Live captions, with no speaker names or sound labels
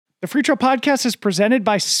The Free Trail Podcast is presented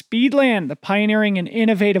by Speedland, the pioneering and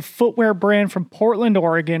innovative footwear brand from Portland,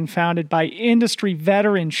 Oregon, founded by industry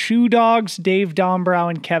veteran shoe dogs Dave Dombrow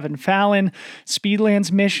and Kevin Fallon.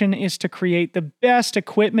 Speedland's mission is to create the best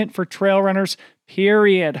equipment for trail runners,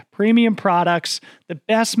 period. Premium products, the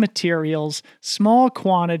best materials, small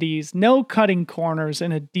quantities, no cutting corners,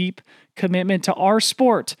 and a deep commitment to our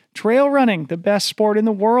sport. Trail running, the best sport in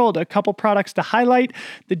the world. A couple products to highlight: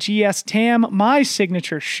 the GS Tam, my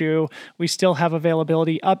signature shoe. We still have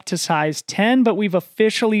availability up to size 10, but we've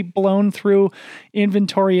officially blown through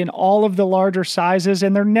inventory in all of the larger sizes,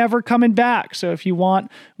 and they're never coming back. So if you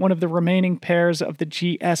want one of the remaining pairs of the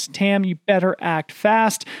GS Tam, you better act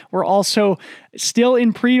fast. We're also still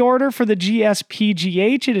in pre-order for the GS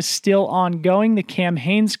PGH. It is still ongoing. The Cam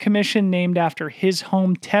Hanes Commission, named after his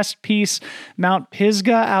home test piece, Mount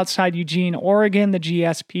Pisgah, outside Eugene, Oregon. The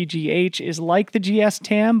GS PGH is like the GS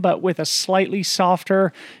Tam, but with a slightly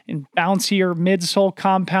softer and bouncier midsole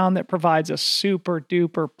compound that provides a super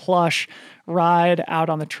duper plush ride out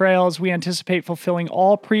on the trails. We anticipate fulfilling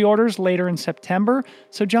all pre-orders later in September,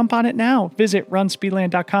 so jump on it now. Visit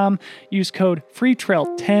runspeedland.com, use code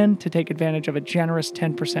FREETRAIL10 to take advantage of a generous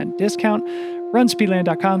 10% discount.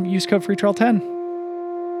 Runspeedland.com, use code FREETRAIL10.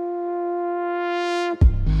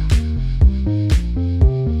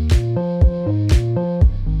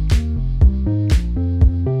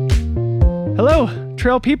 Hello,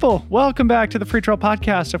 trail people. Welcome back to the Free Trail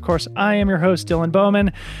Podcast. Of course, I am your host, Dylan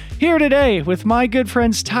Bowman, here today with my good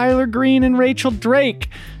friends Tyler Green and Rachel Drake,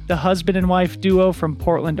 the husband and wife duo from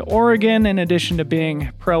Portland, Oregon. In addition to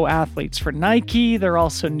being pro athletes for Nike, they're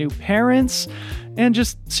also new parents and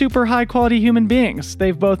just super high quality human beings.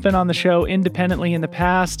 They've both been on the show independently in the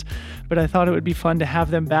past, but I thought it would be fun to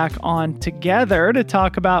have them back on together to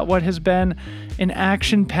talk about what has been an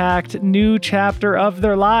action-packed new chapter of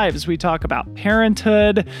their lives. We talk about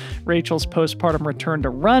parenthood, Rachel's postpartum return to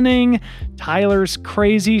running, Tyler's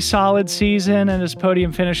crazy solid season and his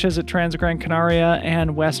podium finishes at Trans Gran Canaria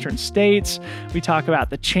and Western States. We talk about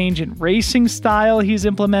the change in racing style he's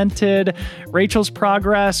implemented, Rachel's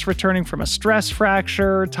progress returning from a stress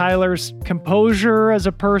fracture, Tyler's composure as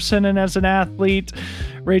a person and as an athlete,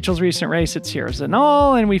 Rachel's recent race at Sierra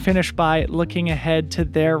Zinal, and we finish by looking ahead to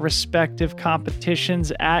their respective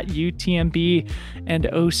competitions at UTMB and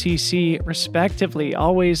OCC, respectively.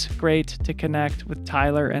 Always great to connect with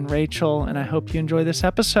Tyler and Rachel, and I hope you enjoy this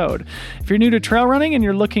episode. If you're new to trail running and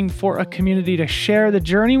you're looking for a community to share the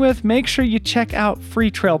journey with, make sure you check out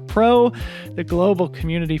Free Trail Pro, the global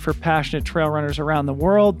community for passionate trail runners around the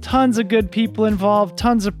world. Tons of good people involved,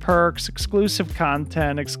 tons of perks, exclusive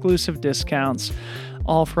content, exclusive discounts,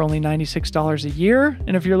 all for only $96 a year.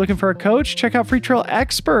 And if you're looking for a coach, check out Free Trail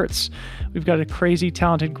Experts. We've got a crazy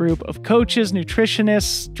talented group of coaches,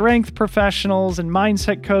 nutritionists, strength professionals, and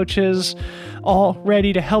mindset coaches, all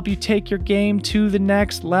ready to help you take your game to the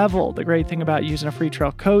next level. The great thing about using a Free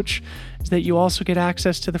Trail coach is that you also get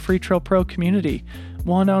access to the Free Trail Pro community,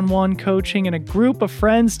 one-on-one coaching, and a group of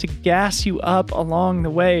friends to gas you up along the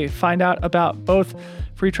way. Find out about both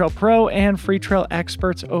Free Trail Pro and Free Trail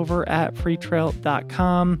Experts over at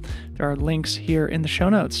freetrail.com. There are links here in the show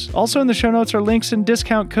notes. Also in the show notes are links and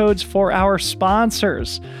discount codes for our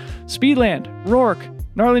sponsors: Speedland, Rourke,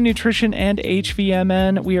 Gnarly Nutrition, and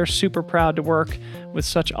HVMN. We are super proud to work with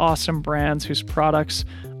such awesome brands whose products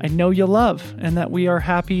I know you'll love and that we are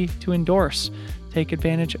happy to endorse. Take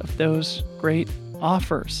advantage of those great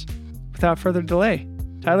offers. Without further delay,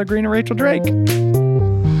 Tyler Green and Rachel Drake.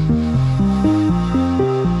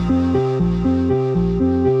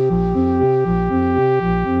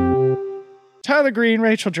 Tyler Green,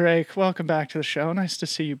 Rachel Drake, welcome back to the show. Nice to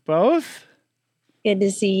see you both. Good to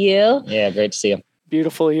see you. Yeah, great to see you.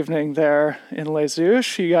 Beautiful evening there in Les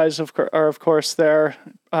Houches. You guys are, of course, there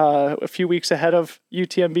a few weeks ahead of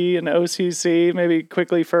UTMB and OCC. Maybe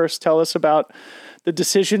quickly first tell us about the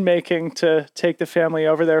decision-making to take the family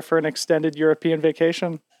over there for an extended European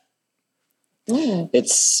vacation.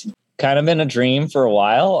 It's kind of been a dream for a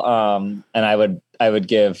while, and I would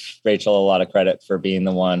give Rachel a lot of credit for being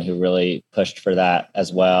the one who really pushed for that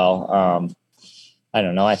as well. I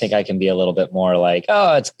don't know. I think I can be a little bit more like,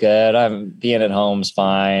 oh, it's good. I'm being at home's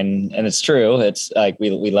fine. And it's true. It's like, we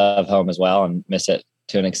love home as well and miss it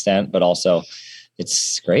to an extent, but also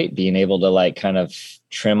it's great being able to like kind of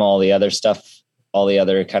trim all the other stuff, all the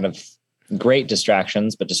other kind of great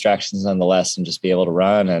distractions, but distractions nonetheless, and just be able to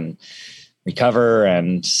run and recover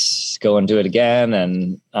and go and do it again.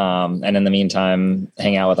 And in the meantime,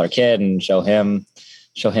 hang out with our kid and show him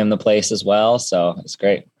the place as well. So it's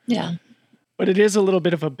great. Yeah. But it is a little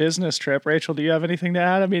bit of a business trip. Rachel, do you have anything to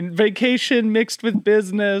add? I mean, vacation mixed with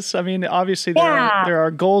business. I mean, obviously there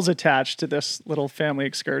are goals attached to this little family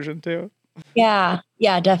excursion too. Yeah,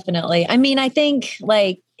 definitely. I mean, I think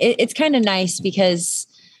like it's kind of nice because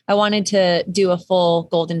I wanted to do a full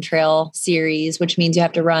Golden Trail series, which means you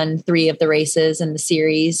have to run 3 of the races in the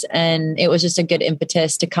series. And it was just a good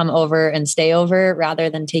impetus to come over and stay over rather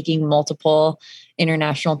than taking multiple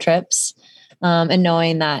international trips. And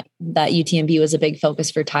knowing that UTMB was a big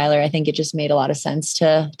focus for Tyler, I think it just made a lot of sense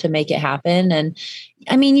to make it happen. And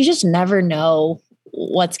I mean, you just never know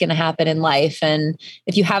what's going to happen in life. And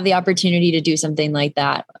if you have the opportunity to do something like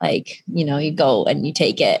that, like, you go and you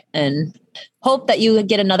take it and hope that you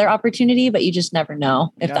get another opportunity, but you just never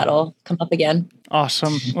know if that'll come up again.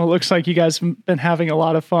 Awesome. Well, it looks like you guys have been having a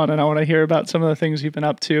lot of fun, and I want to hear about some of the things you've been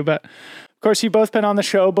up to. But of course, you've both been on the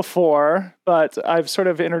show before, but I've sort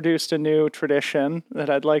of introduced a new tradition that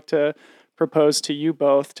I'd like to propose to you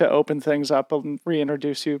both to open things up and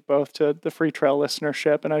reintroduce you both to the Free Trail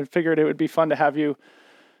listenership. And I figured it would be fun to have you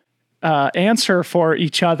answer for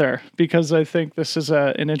each other, because I think this is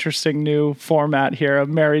an interesting new format here. A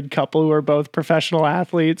married couple who are both professional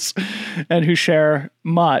athletes and who share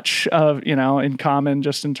much of, in common,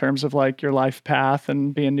 just in terms of like your life path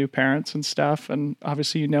and being new parents and stuff. And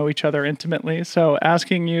obviously you know each other intimately. So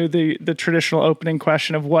asking you the traditional opening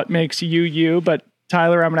question of what makes you you, but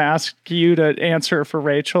Tyler, I'm going to ask you to answer for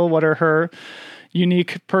Rachel. What are her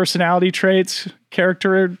unique personality traits,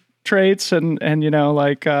 character traits, and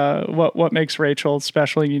what makes Rachel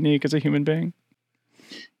special and unique as a human being?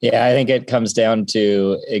 Yeah, I think it comes down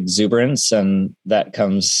to exuberance, and that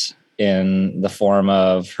comes in the form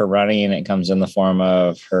of her running. It comes in the form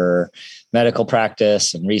of her medical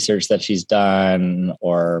practice and research that she's done,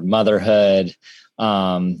 or motherhood.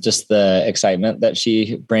 Just the excitement that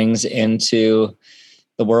she brings into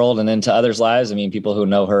the world and into others' lives. I mean, people who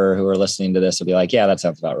know her, who are listening to this, will be like, yeah, that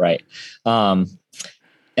sounds about right.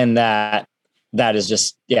 And that is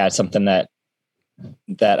just, it's something that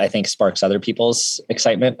I think sparks other people's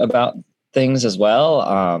excitement about things as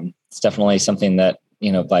well. It's definitely something that,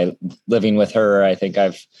 by living with her, I think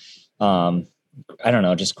I've,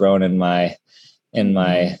 just grown in my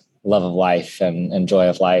love of life and joy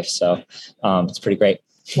of life. So it's pretty great.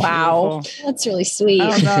 Wow. Beautiful. That's really sweet.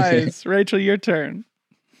 Oh, nice. Rachel, your turn.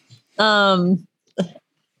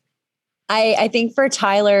 I think for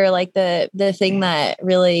Tyler, like the thing that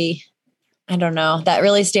really, that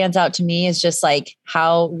really stands out to me is just like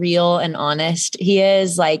how real and honest he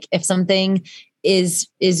is. Like if something is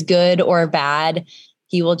good or bad,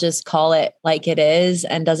 he will just call it like it is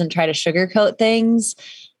and doesn't try to sugarcoat things.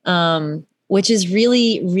 Which is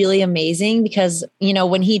really, really amazing because,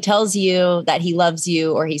 when he tells you that he loves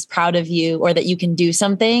you or he's proud of you or that you can do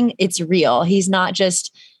something, it's real. He's not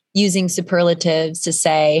just using superlatives to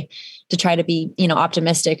try to be,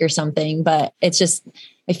 optimistic or something, but it's just,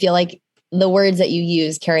 I feel like the words that you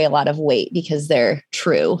use carry a lot of weight because they're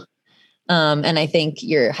true. And I think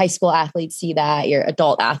your high school athletes see that, your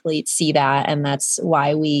adult athletes see that. And that's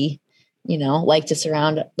why we, like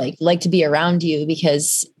to be around you,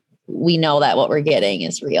 because we know that what we're getting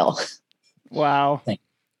is real. Wow.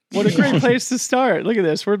 What a great place to start. Look at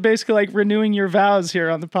this. We're basically like renewing your vows here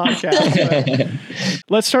on the podcast.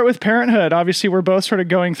 Let's start with parenthood. Obviously, we're both sort of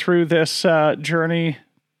going through this journey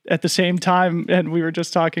at the same time. And we were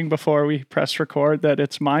just talking before we press record that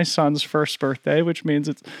it's my son's first birthday, which means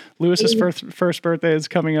it's Lewis's first birthday is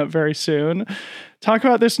coming up very soon. Talk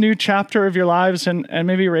about this new chapter of your lives. And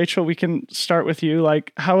maybe, Rachel, we can start with you.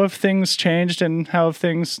 Like, how have things changed and how have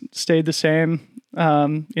things stayed the same,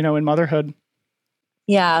 in motherhood?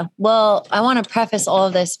 Yeah. Well, I want to preface all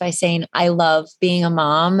of this by saying I love being a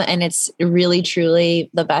mom, and it's really, truly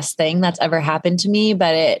the best thing that's ever happened to me,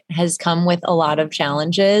 but it has come with a lot of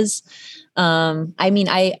challenges. I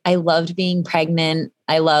loved being pregnant.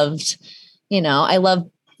 I loved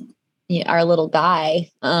our little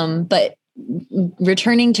guy. But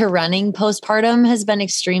returning to running postpartum has been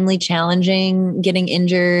extremely challenging. Getting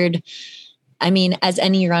injured, as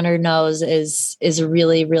any runner knows, is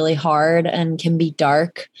really, really hard and can be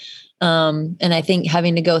dark. And I think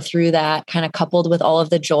having to go through that kind of coupled with all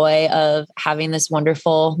of the joy of having this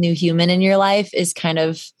wonderful new human in your life is kind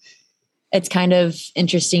of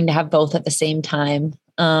interesting to have both at the same time.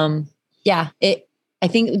 I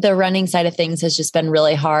think the running side of things has just been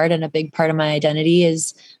really hard. And a big part of my identity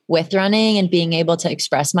is with running and being able to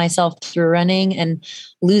express myself through running, and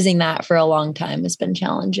losing that for a long time has been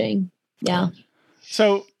challenging. Yeah.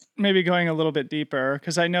 So maybe going a little bit deeper,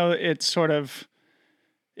 because I know it's sort of,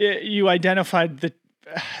 you identified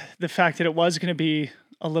the fact that it was going to be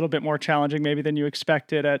a little bit more challenging maybe than you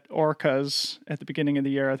expected at Orcas at the beginning of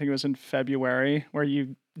the year. I think it was in February, where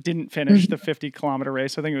you didn't finish the 50-kilometer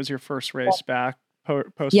race. I think it was your first race back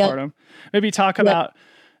postpartum. Yep. Maybe talk about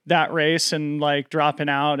that race and like dropping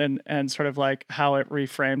out and sort of like how it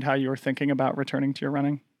reframed how you were thinking about returning to your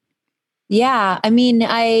running. Yeah. I mean,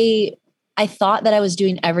 I thought that I was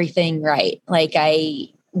doing everything right. Like I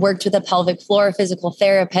worked with a pelvic floor physical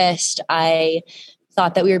therapist. I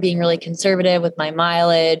thought that we were being really conservative with my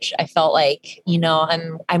mileage. I felt like,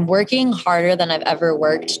 I'm working harder than I've ever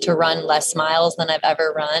worked to run less miles than I've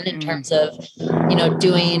ever run in terms of,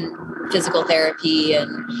 doing physical therapy and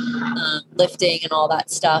lifting and all that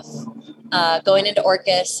stuff. Going into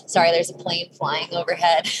Orcas, sorry, there's a plane flying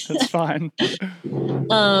overhead. That's fine.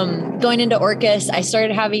 Going into Orcas, I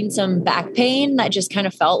started having some back pain that just kind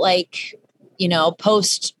of felt like,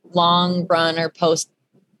 post long run or post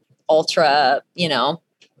ultra,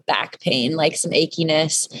 back pain, like some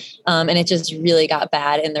achiness. And it just really got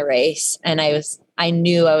bad in the race. And I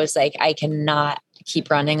knew I was like, I cannot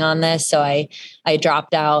keep running on this. So I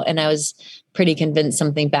dropped out, and I was pretty convinced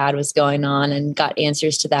something bad was going on, and got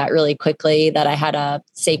answers to that really quickly, that I had a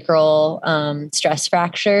sacral stress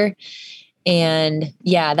fracture. And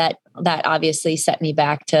yeah, that obviously set me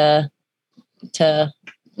back to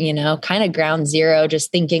kind of ground zero,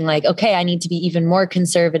 just thinking like, okay, I need to be even more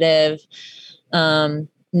conservative. Then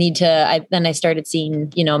I started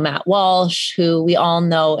seeing, Matt Walsh, who we all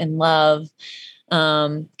know and love.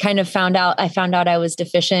 I found out I was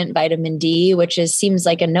deficient vitamin D, which seems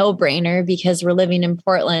like a no-brainer because we're living in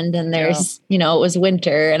Portland and there's, it was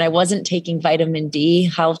winter and I wasn't taking vitamin D.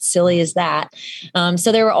 How silly is that?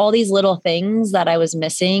 So there were all these little things that I was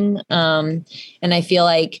missing. And I feel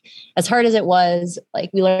like as hard as it was, like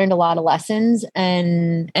we learned a lot of lessons,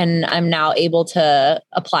 and I'm now able to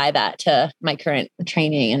apply that to my current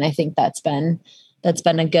training. And I think that's been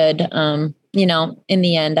a good, in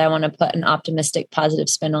the end, I want to put an optimistic, positive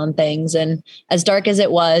spin on things. And as dark as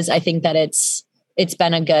it was, I think that it's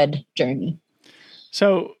been a good journey.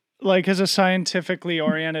 So like as a scientifically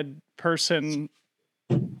oriented person,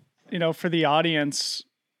 for the audience,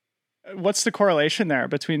 what's the correlation there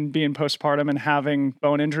between being postpartum and having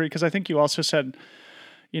bone injury? Because I think you also said,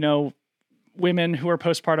 women who are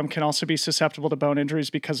postpartum can also be susceptible to bone injuries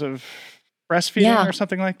because of breastfeeding or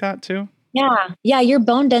something like that too. Yeah. Your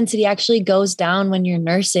bone density actually goes down when you're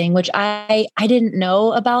nursing, which I didn't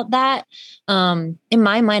know about that. In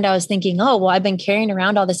my mind, I was thinking, oh, well, I've been carrying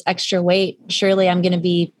around all this extra weight. Surely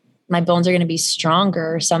my bones are going to be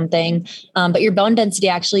stronger or something. But your bone density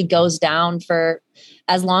actually goes down for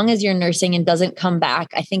as long as you're nursing and doesn't come back.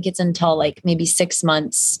 I think it's until like maybe 6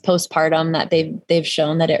 months postpartum that they've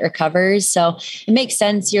shown that it recovers. So it makes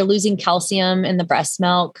sense. You're losing calcium in the breast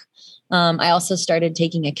milk. I also started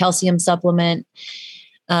taking a calcium supplement.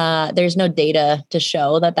 There's no data to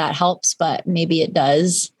show that helps, but maybe it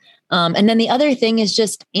does. And then the other thing is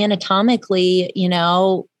just anatomically,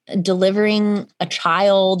 delivering a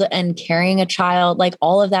child and carrying a child, like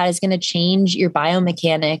all of that is going to change your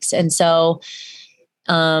biomechanics. And so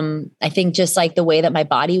I think just like the way that my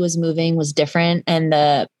body was moving was different, and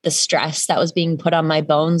the stress that was being put on my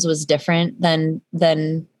bones was different than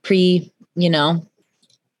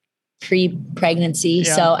pre-pregnancy.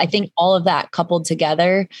 Yeah. So I think all of that coupled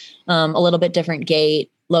together, a little bit different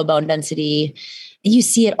gait, low bone density, you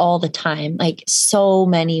see it all the time. Like so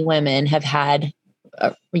many women have had,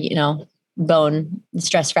 bone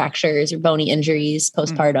stress fractures or bony injuries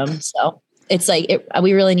postpartum. So it's like,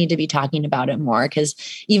 we really need to be talking about it more, because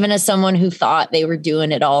even as someone who thought they were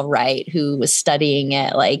doing it all right, who was studying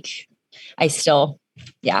it, like I still,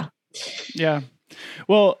 Yeah.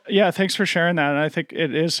 Well, yeah, thanks for sharing that. And I think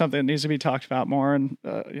it is something that needs to be talked about more. And,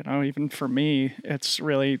 even for me, it's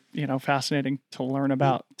really, fascinating to learn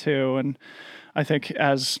about too. And I think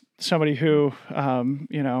as somebody who,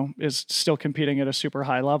 is still competing at a super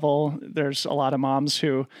high level, there's a lot of moms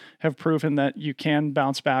who have proven that you can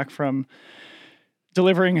bounce back from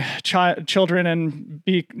delivering children and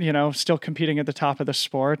be, still competing at the top of the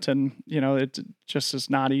sport. And, it just is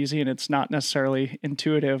not easy, and it's not necessarily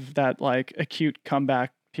intuitive, that like acute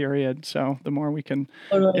comeback period. So the more we can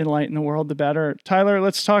enlighten the world, the better. Tyler,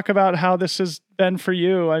 let's talk about how this has been for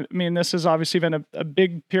you. I mean, this has obviously been a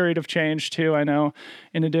big period of change too. I know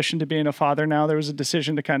in addition to being a father now, there was a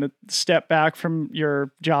decision to kind of step back from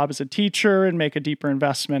your job as a teacher and make a deeper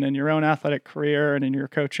investment in your own athletic career and in your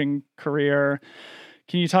coaching career.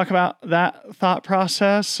 Can you talk about that thought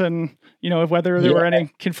process and, whether there were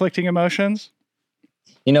any conflicting emotions?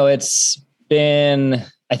 It's been,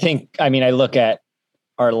 I look at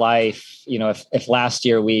our life, if last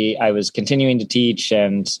year I was continuing to teach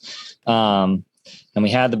and, we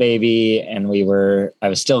had the baby, and I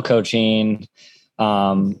was still coaching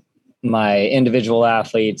my individual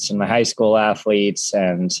athletes and my high school athletes,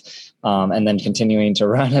 and then continuing to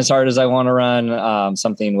run as hard as I want to run,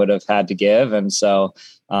 something would have had to give. And so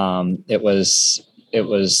it was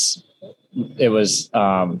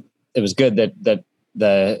good that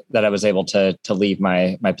I was able to leave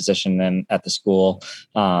my position at the school,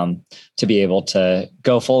 to be able to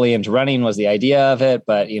go fully into running was the idea of it.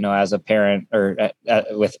 But, as a parent, or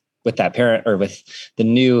with that parent, or with the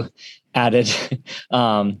new added,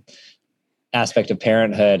 aspect of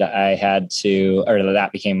parenthood, I had to, or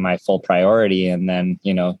that became my full priority. And then,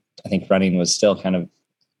 I think running was still kind of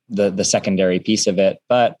the secondary piece of it.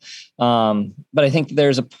 But I think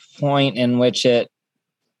there's a point in which it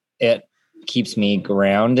keeps me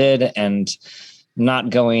grounded and not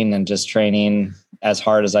going and just training as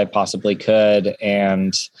hard as I possibly could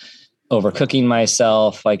and overcooking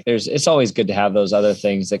myself. Like it's always good to have those other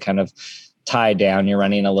things that kind of tie down your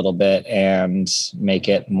running a little bit and make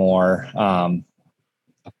it more a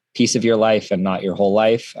piece of your life and not your whole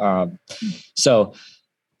life. So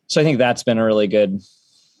I think that's been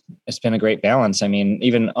it's been a great balance. I mean,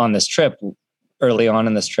 even on this trip, early on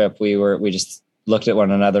in this trip, we just looked at one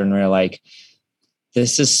another and we were like,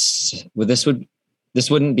 this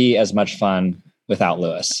wouldn't be as much fun without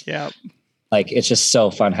Lewis. Yeah. Like, it's just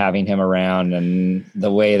so fun having him around, and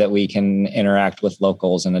the way that we can interact with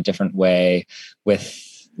locals in a different way,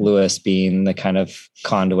 with Lewis being the kind of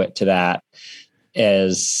conduit to that,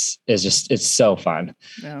 is just, it's so fun.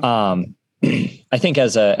 Yeah. I think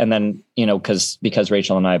and then, because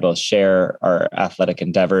Rachel and I both share our athletic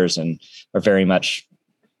endeavors and are very much,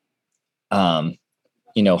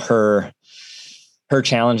 her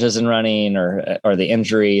challenges in running or the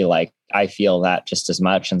injury, like I feel that just as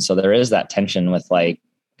much. And so there is that tension with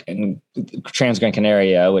in Trans Gran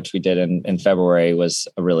Canaria, which we did in February, was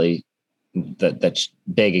a really the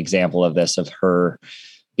big example of this, of her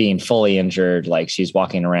being fully injured. Like, she's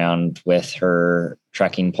walking around with her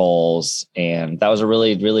trekking poles, and that was a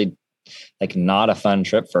really, really not a fun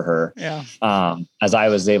trip for her. Yeah. As I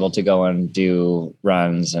was able to go and do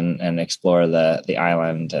runs and explore the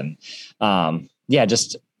island, and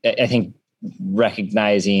just, I think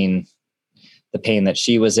recognizing the pain that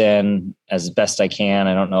she was in as best I can.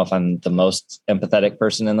 I don't know if I'm the most empathetic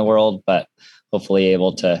person in the world, but hopefully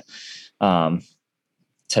able to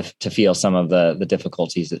feel some of the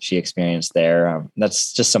difficulties that she experienced there.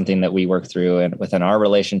 That's just something that we work through and within our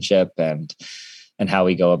relationship, and how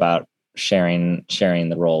we go about sharing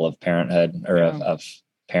the role of parenthood, or of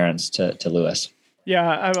parents to Lewis. Yeah.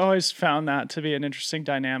 I've always found that to be an interesting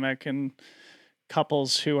dynamic, and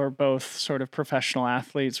couples who are both sort of professional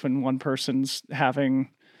athletes, when one person's having,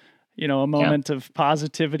 a moment of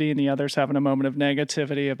positivity and the other's having a moment of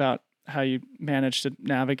negativity, about how you manage to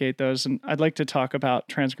navigate those. And I'd like to talk about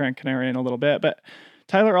Trans Gran Canaria in a little bit, but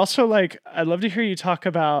Tyler, also, I'd love to hear you talk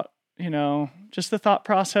about, just the thought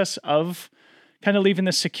process of kind of leaving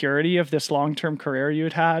the security of this long-term career you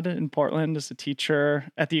had in Portland as a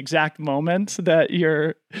teacher at the exact moment that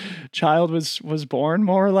your child was born,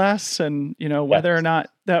 more or less. And, whether or not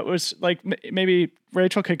that was maybe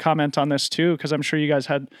Rachel could comment on this too, because I'm sure you guys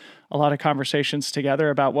had a lot of conversations together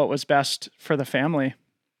about what was best for the family.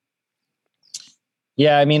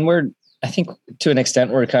 Yeah. I mean, I think to an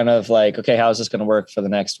extent we're kind of like, okay, how is this going to work for the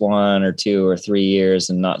next 1 or 2 or 3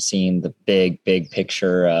 years, and not seeing the big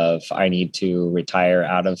picture of, I need to retire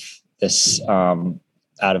out of this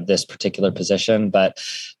particular position. But,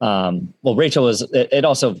 Rachel it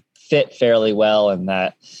also fit fairly well in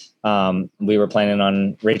that, we were planning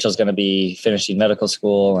on, Rachel's going to be finishing medical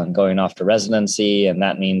school and going off to residency. And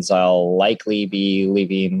that means I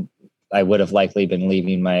would have likely been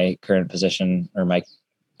leaving my current position, or my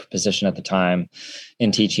position at the time,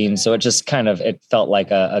 in teaching. So it just it felt like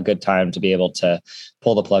a good time to be able to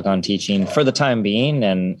pull the plug on teaching for the time being.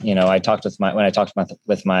 And, when I talked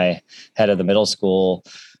with my head of the middle school,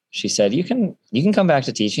 she said, you can come back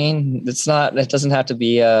to teaching. It doesn't have to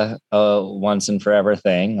be a once and forever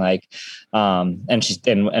thing. And she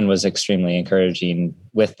was extremely encouraging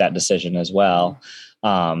with that decision as well.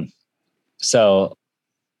 So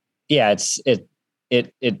yeah,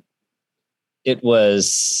 it was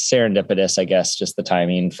serendipitous, I guess. Just the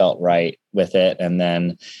timing felt right with it. And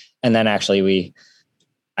then actually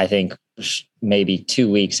I think maybe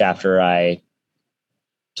 2 weeks after I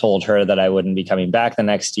told her that I wouldn't be coming back the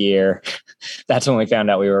next year, that's when we found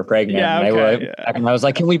out we were pregnant. Yeah, okay, and I was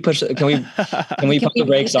like, can we put the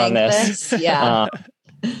brakes on this? Yeah.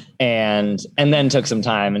 and then took some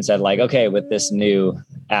time and said like, okay, with this new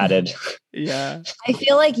added. Yeah. I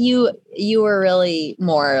feel like you were really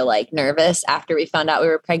more like nervous after we found out we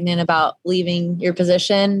were pregnant about leaving your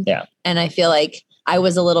position. Yeah. And I feel like I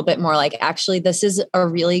was a little bit more like, actually, this is a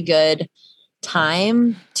really good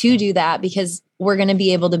time to do that because we're going to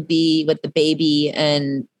be able to be with the baby.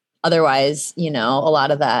 And otherwise, a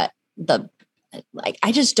lot of that,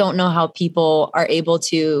 I just don't know how people are able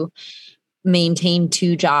to maintain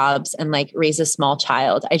 2 jobs and like raise a small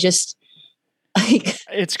child. I just like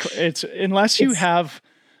it's unless you have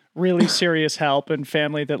really serious help and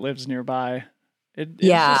family that lives nearby, it's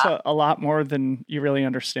just a lot more than you really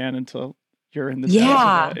understand until you're in the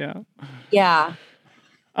depths of it.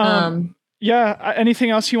 Yeah. Anything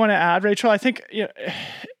else you want to add, Rachel? I think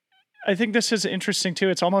this is interesting too.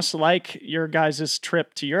 It's almost like your guys'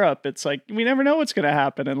 trip to Europe. It's like, we never know what's going to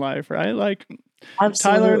happen in life, right? Like,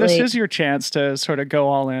 absolutely. Tyler, this is your chance to sort of go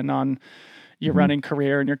all in on your running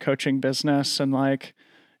career and your coaching business. And like,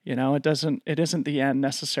 it isn't the end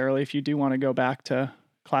necessarily if you do want to go back to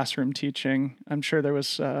classroom teaching. I'm sure there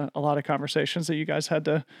was a lot of conversations that you guys had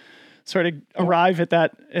to sort of arrive at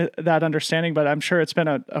that understanding, but I'm sure it's been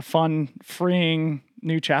a fun, freeing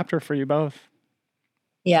new chapter for you both.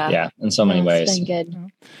 Yeah. In so many ways. It's been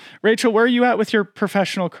good. Rachel, where are you at with your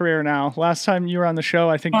professional career now? Last time you were on the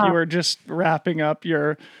show, I think you were just wrapping up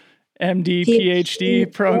your MD,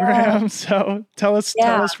 PhD program. So tell us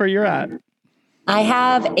where you're at. I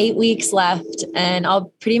have 8 weeks left and I'll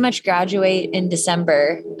pretty much graduate in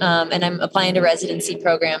December. And I'm applying to residency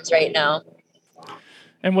programs right now.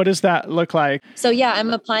 And what does that look like? So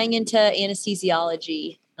I'm applying into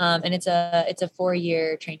anesthesiology. And it's a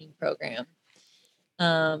 4-year training program.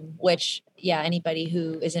 Which anybody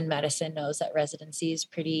who is in medicine knows that residency is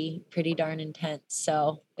pretty darn intense.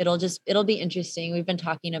 So it'll be interesting. We've been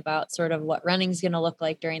talking about sort of what running's going to look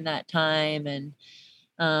like during that time.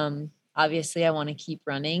 And, obviously I want to keep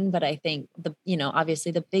running, but I think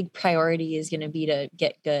obviously the big priority is going to be to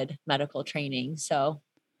get good medical training. So,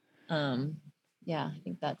 I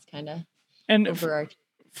think that's kind of overarching.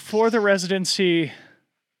 For the residency,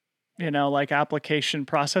 like application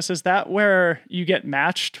process, is that where you get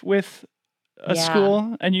matched with a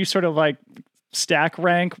school and you sort of like stack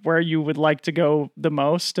rank where you would like to go the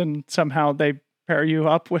most and somehow they pair you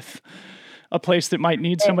up with a place that might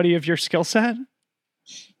need somebody of your skill set?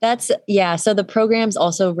 So the programs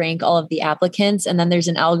also rank all of the applicants and then there's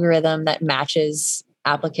an algorithm that matches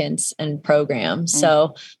applicants and programs.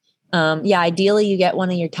 So, ideally you get one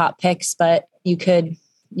of your top picks, but you could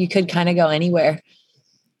kind of go anywhere.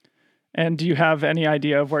 And do you have any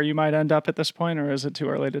idea of where you might end up at this point, or is it too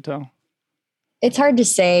early to tell? It's hard to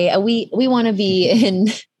say. We want to be in,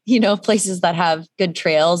 places that have good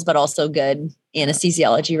trails, but also good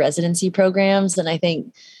anesthesiology residency programs. And I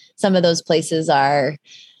think some of those places are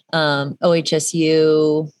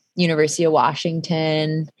OHSU, University of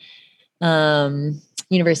Washington,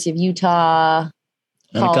 University of Utah,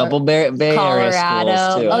 and a couple Bay Area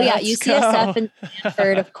schools too. Oh yeah, UCSF and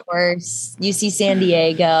Stanford, of course. UC San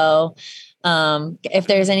Diego. If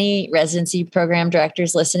there's any residency program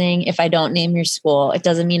directors listening, if I don't name your school, it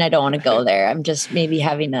doesn't mean I don't want to go there. I'm just maybe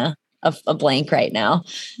having a blank right now.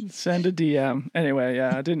 Send a DM. Anyway,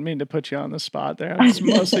 I didn't mean to put you on the spot there. I'm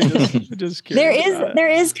mostly just curious. There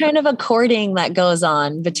is kind of a courting that goes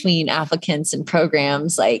on between applicants and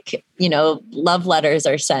programs. Like, love letters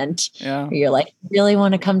are sent. Yeah. Where you're like, really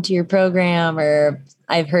want to come to your program? Or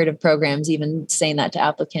I've heard of programs even saying that to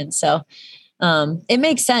applicants. So it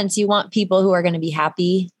makes sense. You want people who are going to be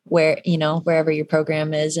happy wherever your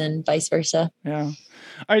program is and vice versa. Yeah.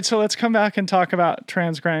 All right, so let's come back and talk about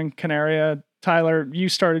Trans-Gran Canaria. Tyler, you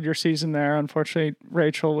started your season there. Unfortunately,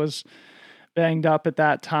 Rachel was banged up at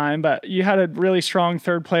that time, but you had a really strong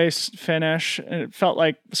third place finish. And it felt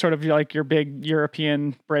like sort of like your big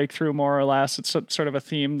European breakthrough, more or less. It's sort of a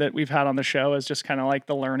theme that we've had on the show, is just kind of like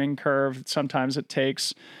the learning curve. Sometimes it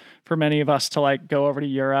takes for many of us to like go over to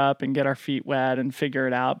Europe and get our feet wet and figure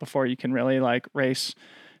it out before you can really like race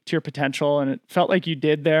to your potential. And it felt like you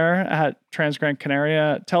did there at Trans-Gran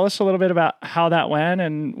Canaria. Tell us a little bit about how that went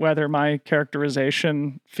and whether my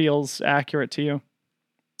characterization feels accurate to you.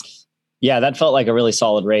 Yeah, that felt like a really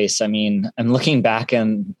solid race. I mean, I was looking back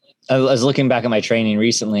at my training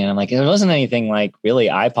recently and I'm like, there wasn't anything like really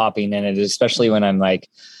eye-popping in it, especially when I'm like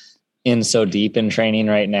in so deep in training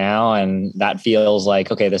right now. And that feels like,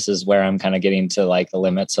 okay, this is where I'm kind of getting to like the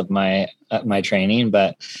limits of my training.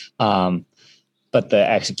 But the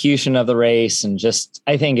execution of the race and just,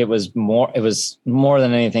 I think it was more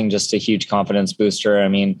than anything, just a huge confidence booster. I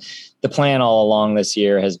mean, the plan all along this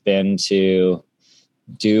year has been to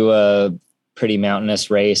do a pretty mountainous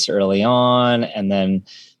race early on. And then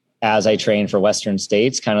as I train for Western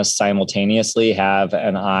States, kind of simultaneously have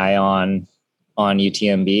an eye on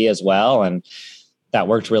UTMB as well. And that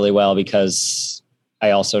worked really well because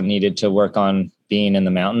I also needed to work on being in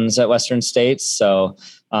the mountains at Western States. So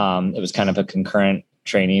it was kind of a concurrent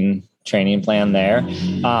training plan there.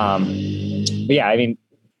 But yeah, I mean,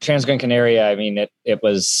 Trans-Gran Canaria, I mean, it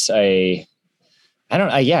was I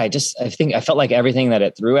think I felt like everything that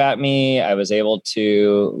it threw at me, I was able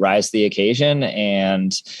to rise to the occasion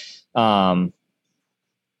and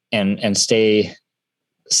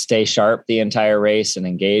stay sharp the entire race and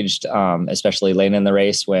engaged, especially late in the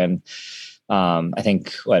race when I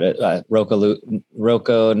think Rocco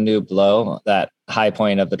Nublo, that high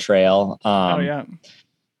point of the trail.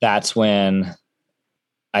 That's when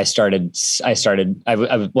I could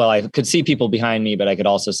see people behind me, but I could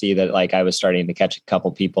also see that like I was starting to catch a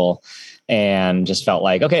couple people and just felt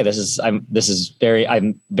like, okay,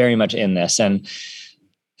 I'm very much in this. And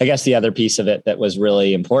I guess the other piece of it that was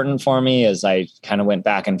really important for me is I kind of went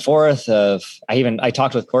back and forth I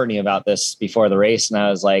talked with Courtney about this before the race, and I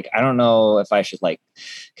was like, I don't know if I should like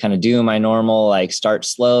kind of do my normal, like start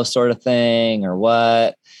slow sort of thing or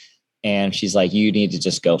what. And she's like, you need to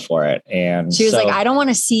just go for it. And she was like, I don't want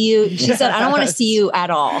to see you. She said, I don't want to see you at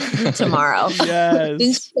all tomorrow. Yes. Didn't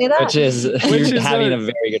she say that? Which is having a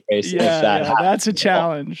very good race. Yeah, that's a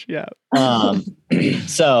challenge. Yeah.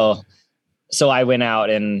 So I went out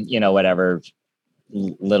and, whatever,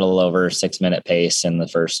 little over 6-minute pace in the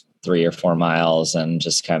first 3 or 4 miles and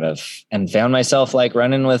just and found myself like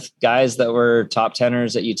running with guys that were top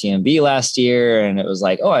 10ers at UTMB last year. And it was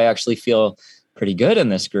like, oh, I actually feel pretty good in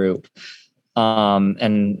this group. And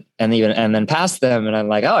then past them. And I'm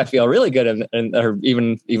like, oh, I feel really good. Or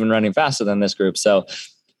even running faster than this group. So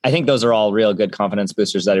I think those are all real good confidence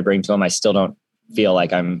boosters that I bring to them. I still don't feel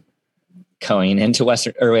like I'm going into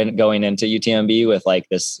UTMB with like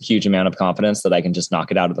this huge amount of confidence that I can just knock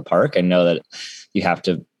it out of the park. I know that you have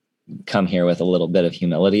to come here with a little bit of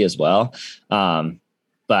humility as well.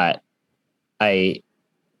 But I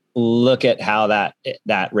look at how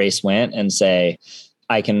that race went and say,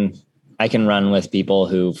 I can run with people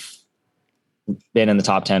who've been in the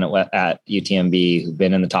top 10 at UTMB, who've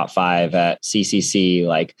been in the top 5 at CCC.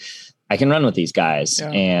 Like I can run with these guys. Yeah.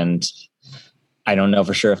 And I don't know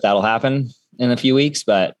for sure if that'll happen in a few weeks,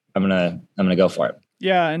 but I'm going to go for it.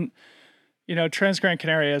 Yeah. And, Trans-Gran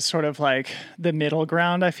Canaria is sort of like the middle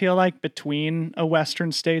ground, I feel like, between a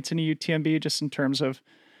Western States and a UTMB, just in terms of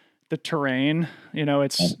the terrain.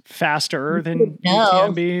 It's faster than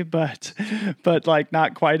UTMB, but like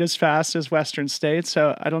not quite as fast as Western States.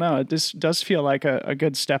 So I don't know. This does feel like a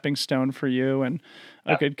good stepping stone for you and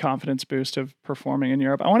a good confidence boost of performing in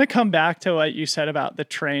Europe. I want to come back to what you said about the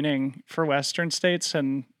training for Western States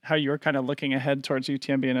and how you were kind of looking ahead towards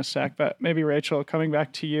UTMB in a sec, but maybe Rachel, coming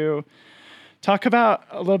back to you, talk about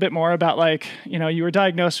a little bit more about like, you were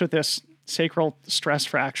diagnosed with this sacral stress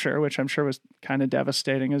fracture, which I'm sure was kind of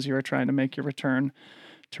devastating as you were trying to make your return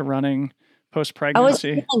to running post-pregnancy.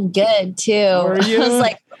 I was feeling good too. I was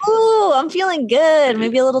like, ooh, I'm feeling good.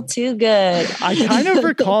 Maybe a little too good. I kind of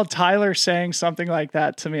recall Tyler saying something like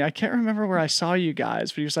that to me. I can't remember where I saw you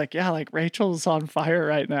guys, but he was like, yeah, like Rachel's on fire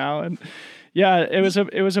right now. And yeah, it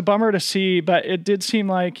was a bummer to see, but it did seem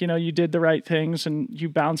like, you did the right things and you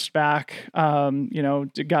bounced back,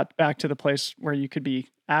 got back to the place where you could be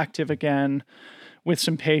active again with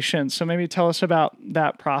some patience. So maybe tell us about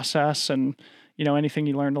that process and, anything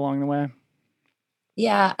you learned along the way.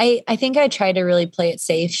 Yeah, I think I tried to really play it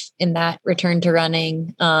safe in that return to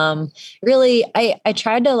running. Really, I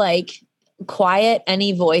tried to like quiet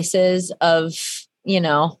any voices of,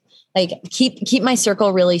 like keep my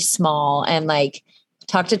circle really small and like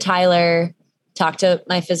talk to Tyler, talk to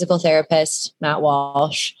my physical therapist, Matt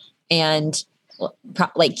Walsh, and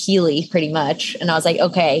like Keely pretty much. And I was like,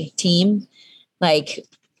 okay, team, like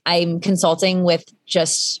I'm consulting with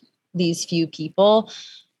just these few people.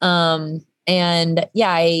 And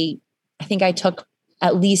yeah, I think I took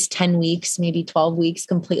at least 10 weeks, maybe 12 weeks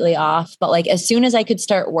completely off. But like, as soon as I could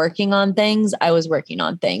start working on things, I was working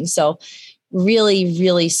on things. So really,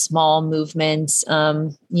 really small movements,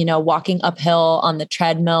 walking uphill on the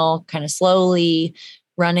treadmill, kind of slowly,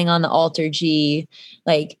 running on the Alter G,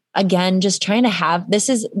 like, again, just trying to have, this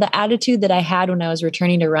is the attitude that I had when I was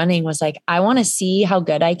returning to running was like, I want to see how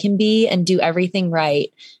good I can be and do everything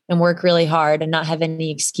right and work really hard and not have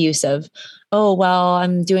any excuse of, oh, well,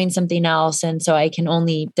 I'm doing something else. And so I can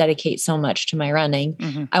only dedicate so much to my running.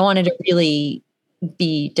 Mm-hmm. I wanted to really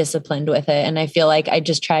be disciplined with it. And I feel like I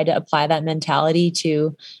just tried to apply that mentality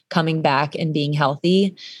to coming back and being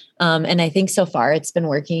healthy. And I think so far it's been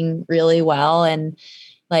working really well. And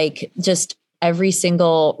like just every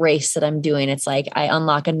single race that I'm doing, it's like I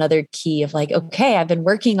unlock another key of like, okay, I've been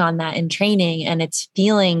working on that in training and it's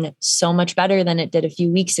feeling so much better than it did a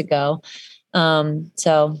few weeks ago.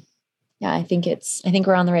 So yeah, I think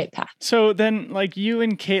we're on the right path. So then like you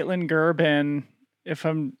and Caitlin Gerbin, if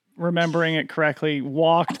I'm remembering it correctly,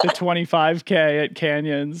 walked the 25K at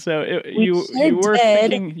Canyon. So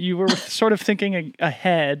you were sort of thinking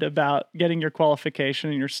ahead about getting your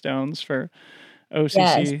qualification and your stones for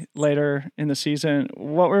OCC later in the season.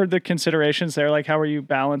 What were the considerations there? Like, how were you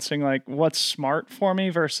balancing like what's smart for me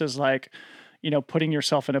versus like, putting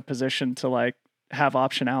yourself in a position to like have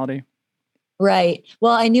optionality? Right.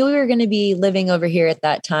 Well, I knew we were going to be living over here at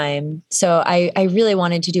that time. So I really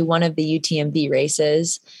wanted to do one of the UTMB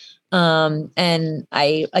races. And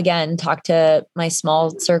I, again, talked to my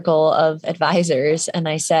small circle of advisors and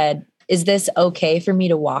I said, is this okay for me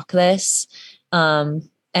to walk this? And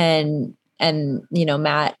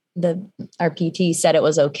Matt, our PT said it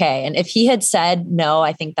was okay. And if he had said, no,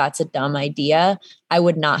 I think that's a dumb idea, I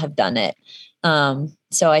would not have done it.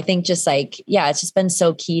 So I think just like, it's just been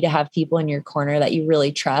so key to have people in your corner that you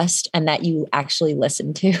really trust and that you actually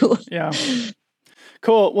listen to. Yeah.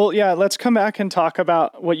 Cool. Well, let's come back and talk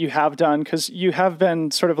about what you have done, because you have been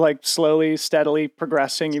sort of like slowly, steadily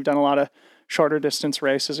progressing. You've done a lot of shorter distance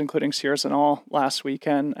races, including Sears and all last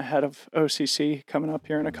weekend ahead of OCC coming up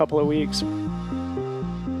here in a couple of weeks.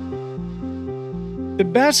 The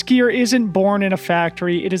best gear isn't born in a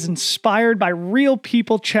factory. It is inspired by real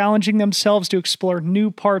people challenging themselves to explore new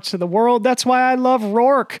parts of the world. That's why I love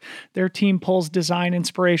Rourke. Their team pulls design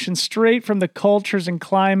inspiration straight from the cultures and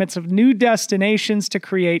climates of new destinations to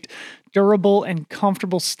create durable and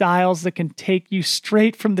comfortable styles that can take you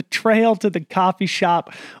straight from the trail to the coffee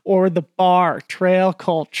shop or the bar. Trail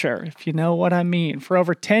culture, if you know what I mean. For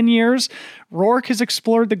over 10 years, Rourke has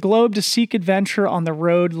explored the globe to seek adventure on the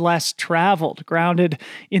road less traveled. Grounded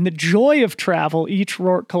in the joy of travel, each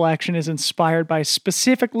Rourke collection is inspired by a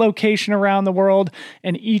specific location around the world,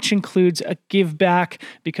 and each includes a give back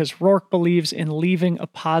because Rourke believes in leaving a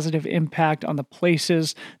positive impact on the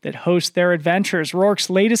places that host their adventures. Rourke's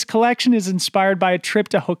latest collection is inspired by a trip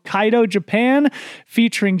to Hokkaido, Japan,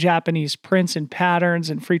 featuring Japanese prints and patterns,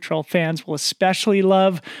 and Free Trail fans will especially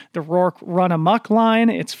love the Rourke Run Amok line.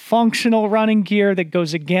 It's functional running gear that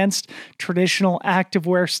goes against traditional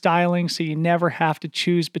activewear styling, so you never have to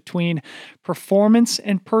choose between performance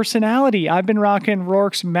and personality. I've been rocking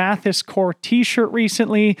Rourke's Mathis Core t-shirt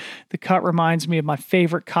recently. The cut reminds me of my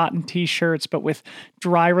favorite cotton t-shirts, but with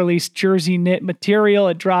dry release jersey knit material.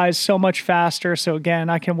 It dries so much faster. So again,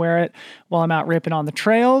 I can wear it while I'm out ripping on the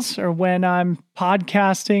trails or when I'm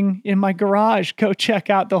podcasting in my garage. Go check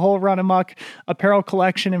out the whole Run Amok apparel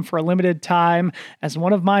collection. And for a limited time, as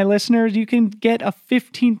one of my listeners, you can get a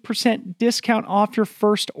 15% discount off your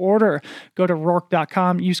first order. Go to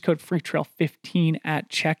Rourke.com, use code FreeTrail15 at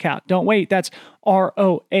checkout. Don't wait. That's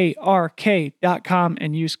ROARK.com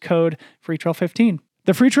and use code FreeTrail15.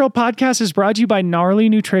 The Free Trail Podcast is brought to you by Gnarly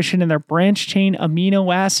Nutrition and their Branch Chain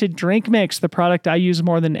Amino Acid Drink Mix, the product I use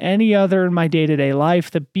more than any other in my day-to-day life.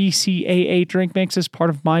 The BCAA Drink Mix is part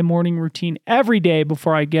of my morning routine every day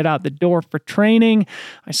before I get out the door for training.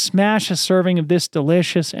 I smash a serving of this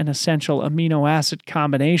delicious and essential amino acid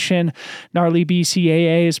combination. Gnarly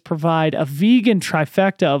BCAAs provide a vegan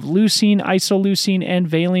trifecta of leucine, isoleucine, and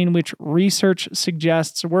valine, which research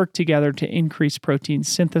suggests work together to increase protein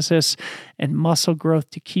synthesis and muscle growth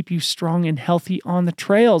to keep you strong and healthy on the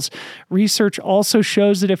trails. Research also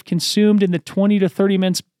shows that if consumed in the 20 to 30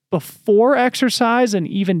 minutes before exercise and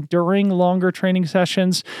even during longer training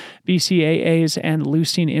sessions, BCAAs and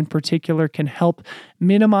leucine in particular can help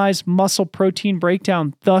minimize muscle protein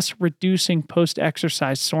breakdown, thus reducing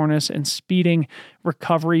post-exercise soreness and speeding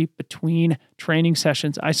recovery between training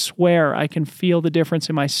sessions. I swear I can feel the difference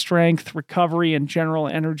in my strength, recovery, and general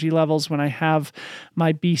energy levels when I have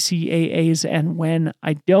my BCAAs and when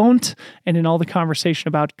I don't. And in all the conversation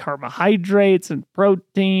about carbohydrates and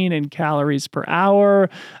protein and calories per hour,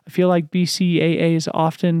 I feel like BCAAs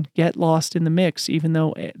often get lost in the mix, even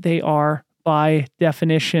though they are by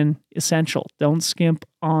definition essential. Don't skimp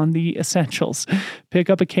on the essentials. Pick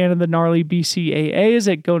up a can of the Gnarly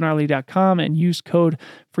BCAAs at GoGnarly.com and use code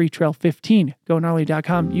FreeTrail15.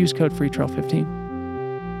 GoGnarly.com, use code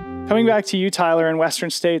FreeTrail15. Coming back to you, Tyler, in Western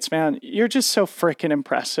States, man, you're just so freaking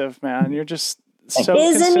impressive, man. You're just so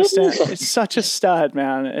consistent. It's such a stud,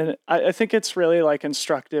 man. And I think it's really like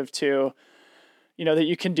instructive to that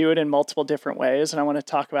you can do it in multiple different ways. And I want to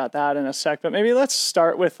talk about that in a sec, but maybe let's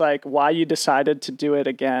start with like why you decided to do it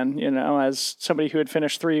again. As somebody who had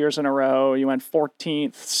finished 3 years in a row, you went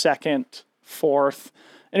 14th, 2nd, 4th,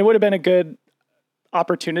 and it would have been a good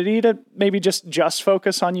opportunity to maybe just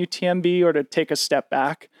focus on UTMB or to take a step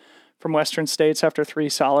back from Western States after 3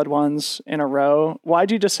 solid ones in a row.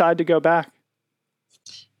 Why'd you decide to go back?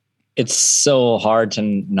 It's so hard to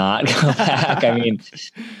not go back. I mean,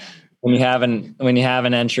 when you have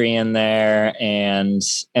an entry in there and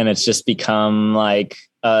it's just become like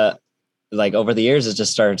over the years, it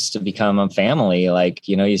just starts to become a family. Like,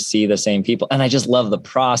 you see the same people, and I just love the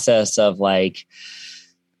process of like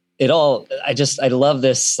it all. I love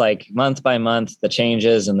this, like month by month, the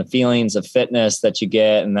changes and the feelings of fitness that you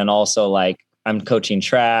get. And then also like I'm coaching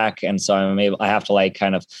track. And so I have to like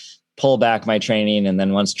kind of pull back my training. And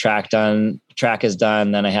then once track is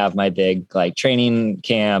done, then I have my big like training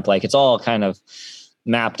camp. Like it's all kind of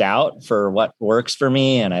mapped out for what works for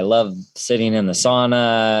me. And I love sitting in the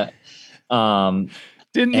sauna.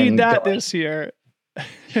 Didn't need that this year.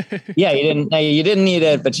 Yeah, you didn't need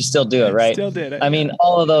it, but you still do it, right? Still did it. I mean,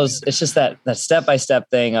 all of those, it's just that step-by-step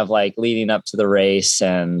thing of like leading up to the race.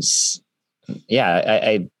 And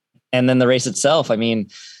yeah, and then the race itself. I mean,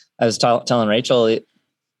 I was telling Rachel,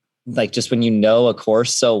 like just when a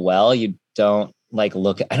course so well, you don't like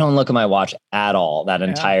I don't look at my watch at all that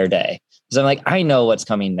entire day. Because I'm like, I know what's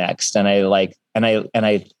coming next. And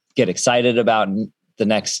I get excited about the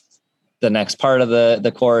next part of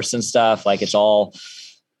the course and stuff. Like just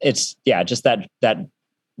that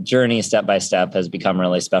journey step by step has become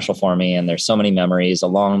really special for me. And there's so many memories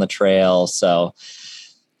along the trail. So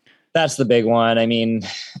that's the big one. I mean,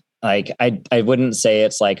 like I wouldn't say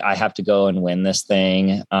it's like I have to go and win this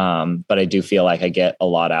thing. But I do feel like I get a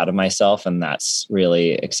lot out of myself, and that's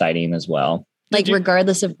really exciting as well. Like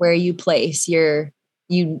regardless of where you place, you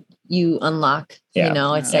unlock,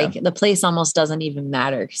 it's like the place almost doesn't even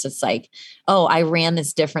matter, because it's like, oh, I ran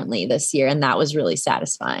this differently this year, and that was really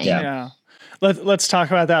satisfying. Yeah. Let's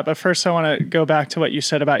talk about that. But first I want to go back to what you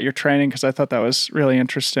said about your training, because I thought that was really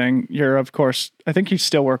interesting. You're, of course, I think you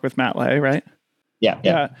still work with Matt Lay, right?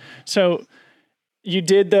 Yeah. So you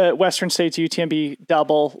did the Western States UTMB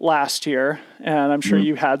double last year, and I'm sure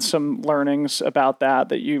you had some learnings about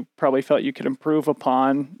that you probably felt you could improve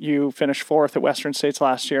upon. You finished 4th at Western States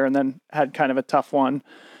last year, and then had kind of a tough one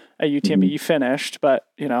at UTMB. You finished, but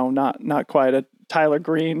not quite a Tyler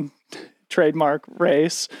Green trademark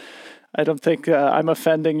race. I don't think I'm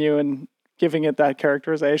offending you in giving it that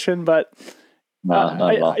characterization, but not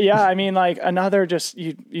at all. I mean, like another, just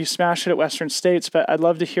you smashed it at Western States, but I'd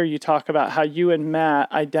love to hear you talk about how you and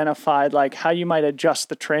Matt identified like how you might adjust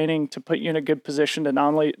the training to put you in a good position to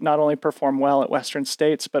not only perform well at Western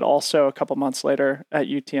States, but also a couple months later at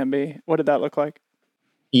UTMB. What did that look like?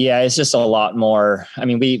 Yeah, it's just a lot more. I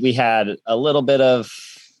mean, we had a little bit of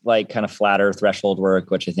like kind of flatter threshold work,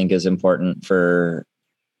 which I think is important for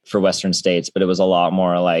Western States, but it was a lot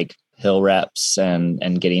more like hill reps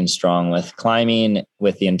and getting strong with climbing,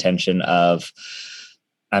 with the intention of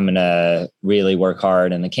I'm going to really work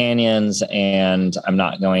hard in the canyons, and I'm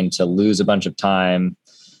not going to lose a bunch of time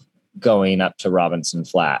going up to Robinson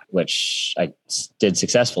Flat, which I did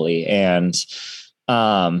successfully. And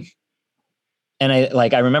I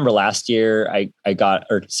remember last year I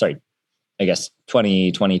guess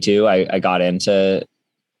 2022, I got into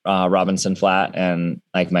Robinson Flat, and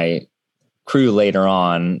like my crew later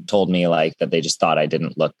on told me like that they just thought I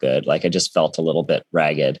didn't look good. Like I just felt a little bit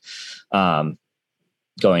ragged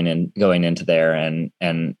going into there,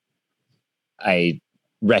 and I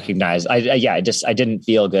recognized I didn't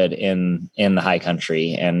feel good in the high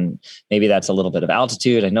country, and maybe that's a little bit of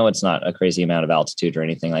altitude. I know it's not a crazy amount of altitude or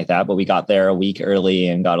anything like that, but we got there a week early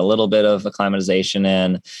and got a little bit of acclimatization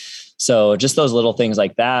in. So just those little things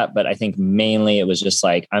like that. But I think mainly it was just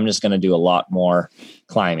like, I'm just going to do a lot more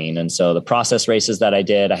climbing. And so the process races that I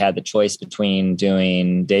did, I had the choice between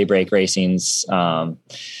doing daybreak racing's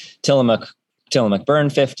Tillamook Burn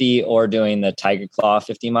 50 or doing the Tiger Claw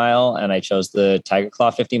 50 mile. And I chose the Tiger Claw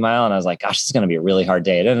 50 mile. And I was like, gosh, this is going to be a really hard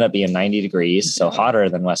day. It ended up being 90 degrees. So hotter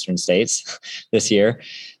than Western States this year.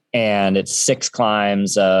 And it's 6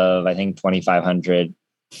 climbs of, I think, 2,500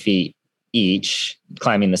 feet each,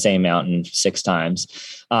 climbing the same mountain 6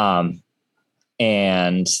 times.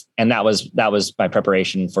 And that was my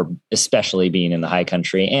preparation for especially being in the high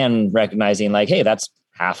country and recognizing like, hey, that's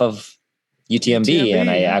half of UTMB, and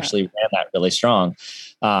I actually ran that really strong.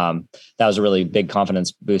 That was a really big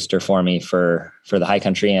confidence booster for me for the high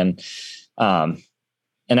country. And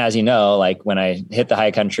and as you know, like when I hit the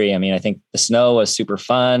high country, I mean, I think the snow was super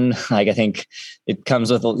fun. Like, I think it comes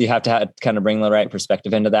with, you have to kind of bring the right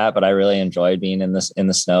perspective into that. But I really enjoyed being in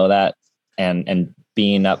the snow and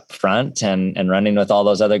being up front and running with all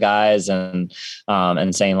those other guys and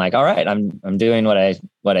saying like, all right, I'm doing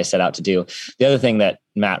what I set out to do. The other thing that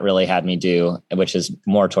Matt really had me do, which is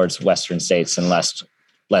more towards Western States and less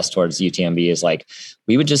towards UTMB, is like,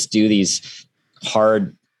 we would just do these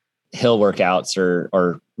hard hill workouts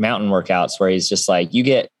or mountain workouts where he's just like, you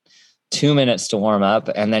get 2 minutes to warm up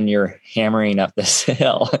and then you're hammering up this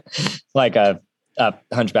hill like a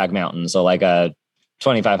Hunchback Mountain. So like a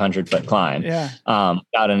 2,500 foot climb,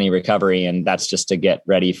 without any recovery. And that's just to get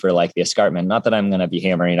ready for like the escarpment. Not that I'm going to be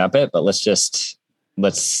hammering up it, but let's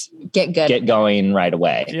get going right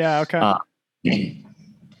away. Yeah. Okay.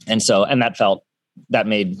 That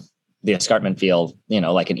made the escarpment feel,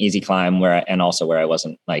 like an easy climb where I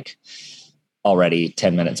wasn't like already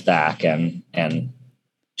 10 minutes back and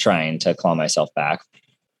trying to claw myself back.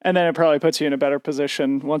 And then it probably puts you in a better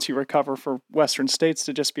position once you recover for Western States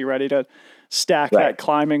to just be ready to stack that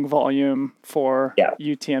climbing volume for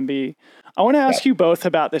UTMB. I want to ask you both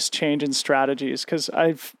about this change in strategies, because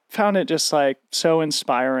I've found it just like so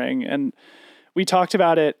inspiring. And we talked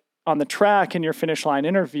about it on the track in your finish line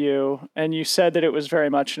interview, and you said that it was very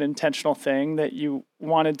much an intentional thing, that you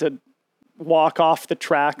wanted to walk off the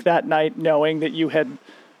track that night knowing that you had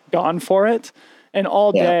gone for it. And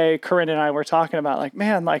all day, Corinne and I were talking about like,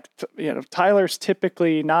 man, like, Tyler's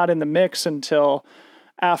typically not in the mix until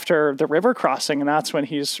after the river crossing. And that's when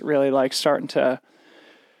he's really like starting to,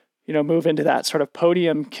 move into that sort of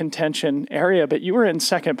podium contention area. But you were in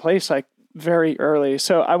second place, like very early.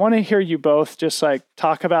 So I want to hear you both just like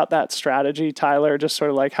talk about that strategy, Tyler, just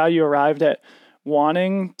sort of like how you arrived at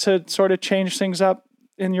wanting to sort of change things up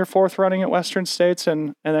in your fourth running at Western States,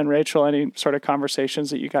 and then Rachel, any sort of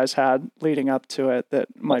conversations that you guys had leading up to it that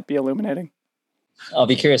might be illuminating? I'll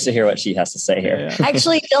be curious to hear what she has to say here. Yeah.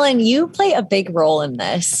 Actually, Dylan, you play a big role in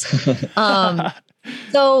this.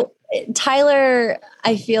 So Tyler,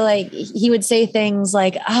 I feel like he would say things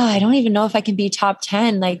like, I don't even know if I can be top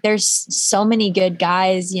 10. Like there's so many good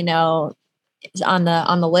guys, on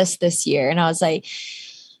the list this year. And I was like,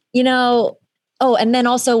 oh, and then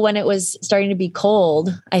also when it was starting to be cold,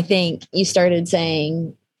 I think you started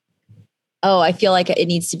saying, oh, I feel like it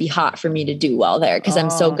needs to be hot for me to do well there because I'm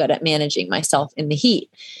so good at managing myself in the heat.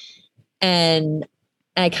 And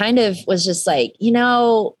I kind of was just like, and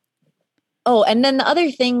then the other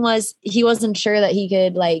thing was he wasn't sure that he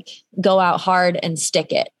could like go out hard and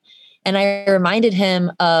stick it. And I reminded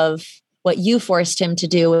him of what you forced him to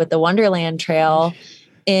do with the Wonderland Trail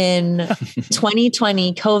in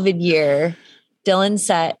 2020 COVID year. Dylan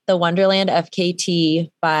set the Wonderland FKT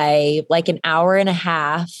by like an hour and a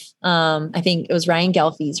half. I think it was Ryan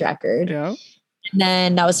Gelfie's record. Yeah. And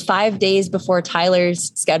then that was 5 days before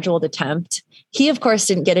Tyler's scheduled attempt. He, of course,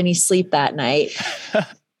 didn't get any sleep that night.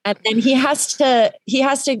 And then he has to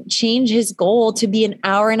change his goal to be an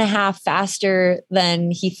hour and a half faster than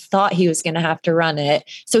he thought he was going to have to run it.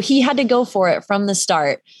 So he had to go for it from the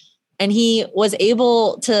start. And he was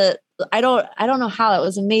able to, I don't know how, it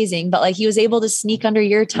was amazing, but like he was able to sneak under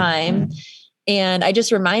your time. And I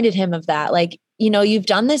just reminded him of that. Like, you've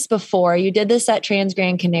done this before. You did this at Trans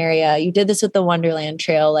Gran Canaria. You did this with the Wonderland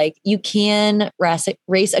Trail. Like you can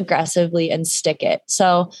race aggressively and stick it.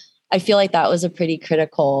 So I feel like that was a pretty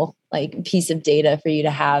critical like piece of data for you to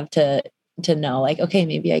have to know like, okay,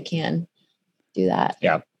 maybe I can do that.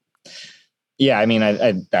 Yeah. Yeah. I mean,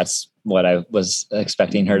 I that's what I was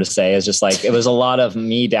expecting her to say, is just like, it was a lot of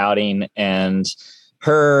me doubting and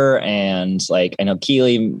her. And like, I know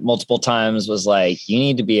Keely multiple times was like, you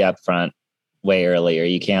need to be up front way earlier.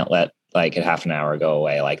 You can't let like a half an hour go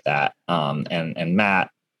away like that. And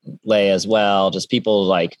Matt Lay as well, just people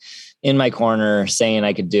like in my corner saying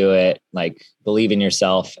I could do it, like believe in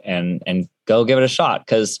yourself and go give it a shot.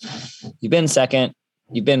 Cause you've been second,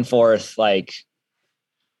 you've been fourth, like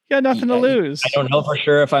you got nothing to lose. I don't know for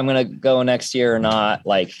sure if I'm going to go next year or not.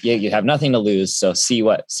 Like you have nothing to lose. So see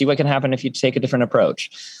what can happen if you take a different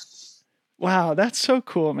approach. Wow. That's so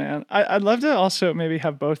cool, man. I'd love to also maybe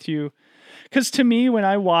have both you, because to me, when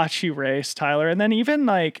I watch you race, Tyler, and then even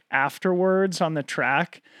like afterwards on the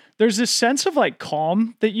track, there's this sense of like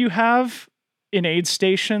calm that you have in aid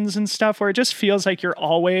stations and stuff where it just feels like you're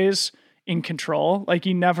always in control. Like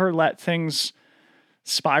you never let things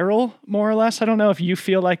spiral, more or less. I don't know if you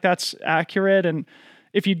feel like that's accurate. And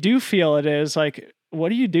if you do feel it is, like, what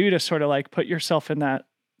do you do to sort of like put yourself in that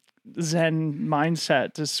Zen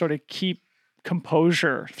mindset to sort of keep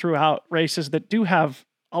composure throughout races that do have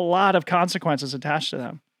a lot of consequences attached to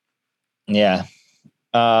them? Yeah.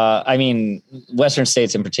 I mean, Western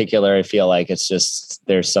states in particular, I feel like it's just,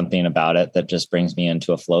 there's something about it that just brings me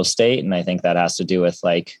into a flow state. And I think that has to do with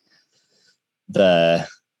like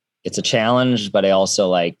it's a challenge, but I also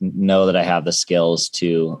like know that I have the skills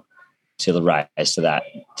to rise to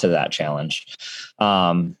that challenge.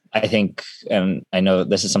 I think, and I know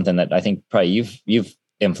this is something that I think probably you've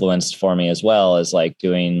influenced for me as well, is like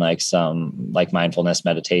doing like some like mindfulness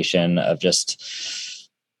meditation of just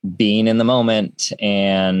being in the moment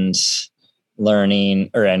and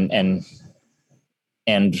learning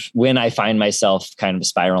and when I find myself kind of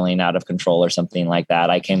spiraling out of control or something like that,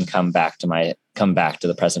 I can come back to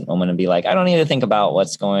the present moment and be like, I don't need to think about what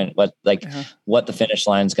the finish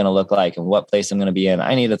line is going to look like and what place I'm going to be in.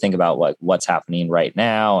 I need to think about what's happening right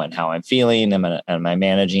now and how I'm feeling. Am I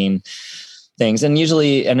managing things? And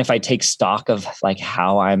usually, and if I take stock of like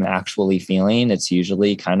how I'm actually feeling, it's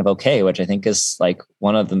usually kind of okay, which I think is like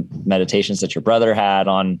one of the meditations that your brother had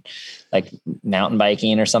on like mountain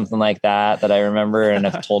biking or something like that I remember. And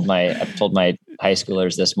I've told my high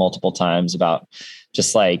schoolers this multiple times about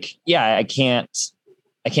just like, yeah, I can't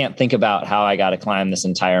think about how I got to climb this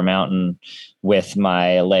entire mountain with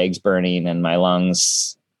my legs burning and my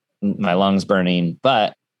lungs burning.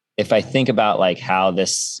 But if I think about like how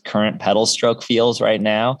this current pedal stroke feels right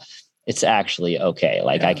now, it's actually okay.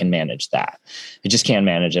 Like I can manage that. I just can't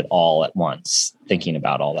manage it all at once, thinking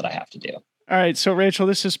about all that I have to do. All right. So Rachel,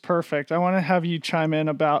 this is perfect. I want to have you chime in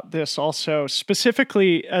about this also,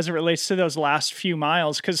 specifically as it relates to those last few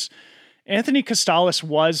miles, because Anthony Costales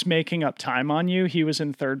was making up time on you. He was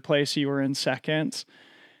in third place. You were in second.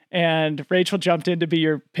 And Rachel jumped in to be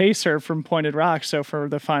your pacer from Pointed Rock. So for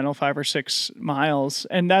the final 5 or 6 miles.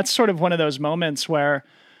 And that's sort of one of those moments where,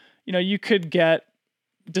 you know, you could get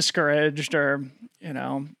discouraged or, you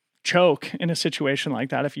know, choke in a situation like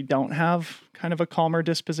that if you don't have kind of a calmer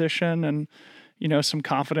disposition and, you know, some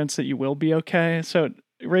confidence that you will be okay. So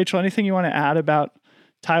Rachel, anything you want to add about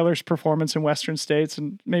Tyler's performance in Western States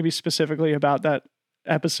and maybe specifically about that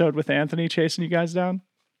episode with Anthony chasing you guys down?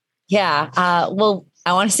 Yeah. Well,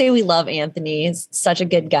 I want to say we love Anthony. He's such a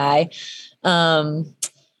good guy.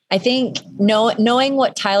 I think knowing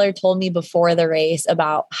what Tyler told me before the race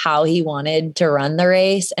about how he wanted to run the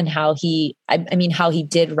race and how he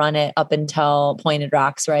did run it up until Pointed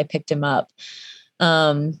Rocks where I picked him up.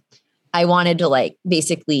 I wanted to like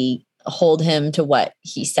basically hold him to what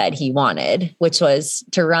he said he wanted, which was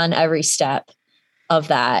to run every step of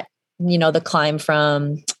that, you know, the climb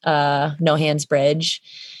from No Hands Bridge.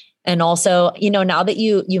 And also, you know, now that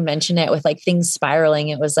you mention it with like things spiraling,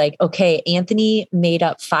 it was like, okay, Anthony made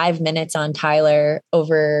up 5 minutes on Tyler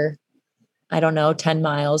over, I don't know, 10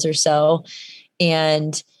 miles or so.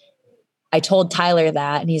 And I told Tyler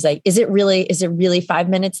that, and he's like, is it really 5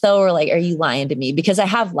 minutes though? Or like, are you lying to me? Because I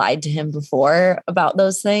have lied to him before about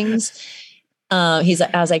those things. I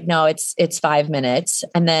was like, no, it's 5 minutes.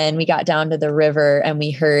 And then we got down to the river and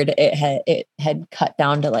we heard it had cut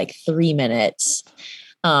down to like 3 minutes.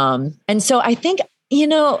 And so I think a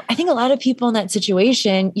lot of people in that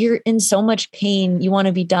situation, you're in so much pain, you want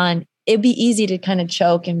to be done. It'd be easy to kind of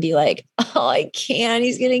choke and be like, oh, I can't,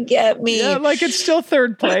 he's going to get me. Yeah, like it's still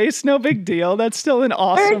third place. No big deal. That's still an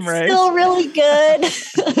awesome race. Still really good.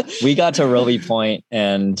 We got to Roby Point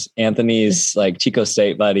and Anthony's like Chico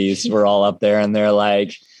State buddies were all up there and they're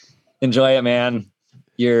like, enjoy it, man.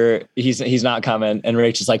 He's not coming. And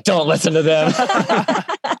Rachel's like, don't listen to them.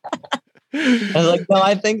 I was like, no,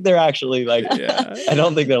 I think they're actually like, I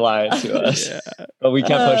don't think they're lying to us, but we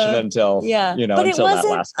kept pushing until, you know, but until it wasn't,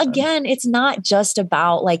 that last time. Again, it's not just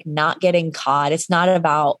about like not getting caught. It's not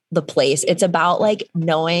about the place. It's about like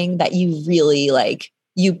knowing that you really like,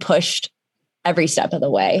 you pushed every step of the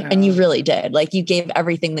way and you really did. Like you gave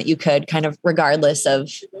everything that you could kind of regardless of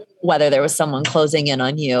whether there was someone closing in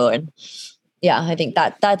on you. And yeah, I think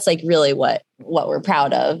that's like really what we're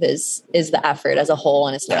proud of is the effort as a whole.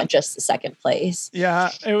 And it's not just the second place.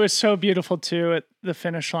 Yeah. It was so beautiful too at the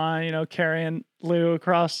finish line, you know, carrying Lou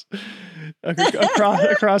across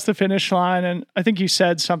the finish line. And I think you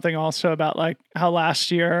said something also about like how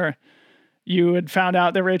last year you had found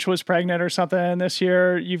out that Rachel was pregnant or something. And this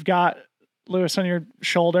year you've got Lewis on your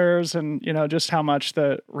shoulders and, you know, just how much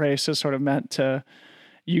the race has sort of meant to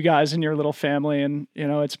you guys and your little family. And, you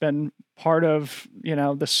know, it's been part of, you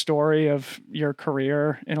know, the story of your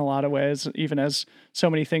career in a lot of ways, even as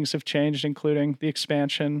so many things have changed, including the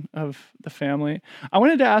expansion of the family. I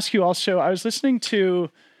wanted to ask you also, I was listening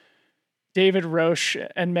to David Roche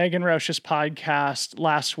and Megan Roche's podcast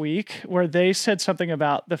last week, where they said something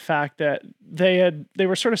about the fact that they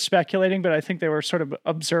were sort of speculating, but I think they were sort of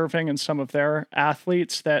observing in some of their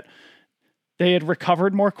athletes that they had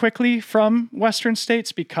recovered more quickly from Western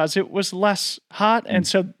States because it was less hot. And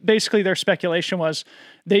so basically their speculation was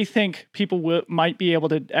they think people might be able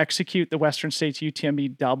to execute the Western States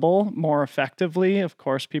UTMB double more effectively. Of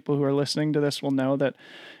course, people who are listening to this will know that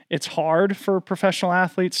it's hard for professional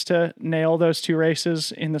athletes to nail those two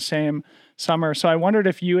races in the same summer. So I wondered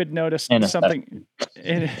if you had noticed something.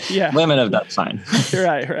 Yeah. Women have done fine.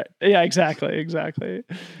 Right. Yeah, exactly.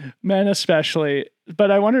 Men especially.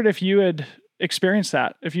 But I wondered if you had experienced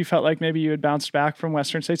that, if you felt like maybe you had bounced back from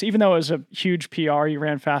Western States, even though it was a huge PR, you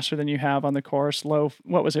ran faster than you have on the course, low,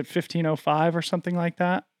 what was it, 15:05 or something like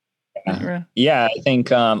that? Yeah, I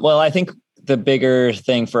think, I think the bigger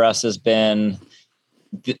thing for us has been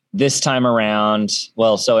this time around.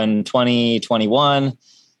 Well, so in 2021,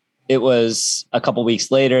 it was a couple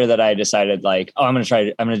weeks later that I decided like, I'm going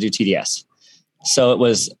to do TDS. So it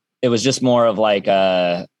was just more of like,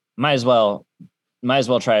 might as well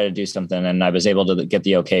try to do something. And I was able to get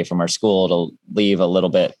the okay from our school to leave a little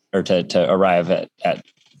bit, or to arrive at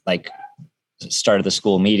like start of the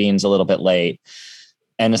school meetings a little bit late.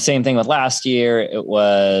 And the same thing with last year.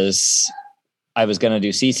 I was going to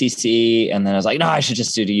do CCC, and then I was like, no, I should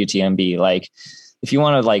just do the UTMB. Like, if you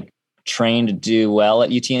want to like train to do well at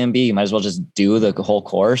UTMB, you might as well just do the whole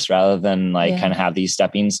course rather than kind of have these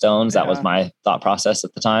stepping stones. That was my thought process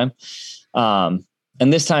at the time.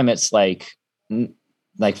 And this time it's like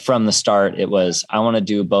from the start, it was, I want to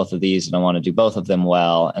do both of these and I want to do both of them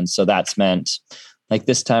well. And so that's meant like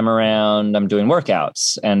this time around I'm doing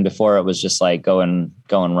workouts, and before it was just like go and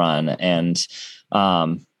run. And,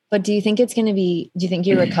 but do you think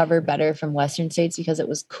you recover better from Western States because it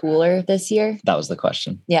was cooler this year? That was the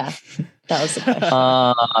question. Yeah, that was the question.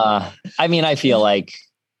 I mean, I feel like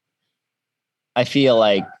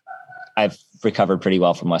I've recovered pretty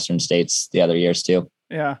well from Western States the other years too.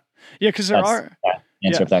 Yeah. Because there are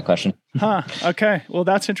answer that question. Okay. Well,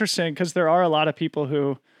 that's interesting, because there are a lot of people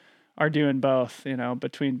who are doing both,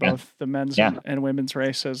 between both the men's and women's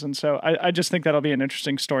races. And so I just think that'll be an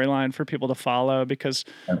interesting storyline for people to follow, because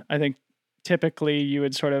I think typically you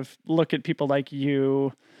would sort of look at people like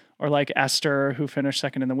you or like Esther, who finished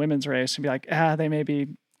second in the women's race, and be like, they may be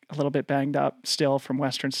a little bit banged up still from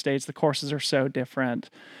Western States. The courses are so different.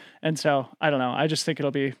 And so I don't know. I just think it'll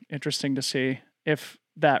be interesting to see if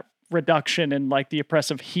that reduction in like the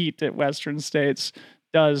oppressive heat at Western States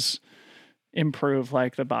does improve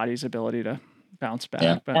like the body's ability to bounce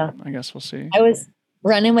back. But I guess we'll see. I was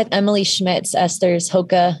running with Emily Schmitz, Esther's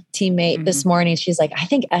Hoka teammate, this morning. She's like, I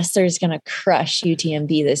think Esther's going to crush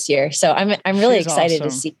UTMB this year. So I'm really excited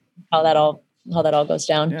to see how that all goes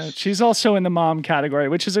down. Yeah, she's also in the mom category,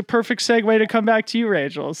 which is a perfect segue to come back to you,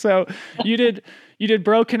 Rachel. So you did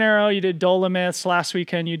Broken Arrow, you did Dolomites last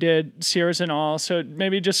weekend, you did Sierras and all. So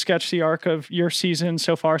maybe just sketch the arc of your season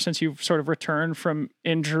so far since you've sort of returned from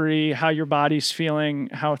injury, how your body's feeling,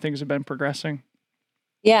 how things have been progressing.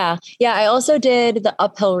 Yeah. I also did the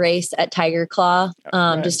uphill race at Tiger Claw,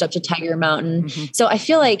 just up to Tiger Mountain. Mm-hmm. So I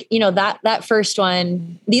feel like, that first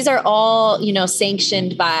one, these are all,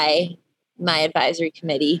 sanctioned by my advisory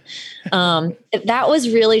committee. That was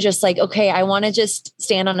really just like, okay, I want to just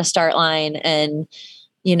stand on a start line and,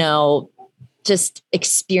 just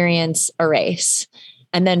experience a race.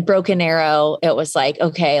 And then Broken Arrow, it was like,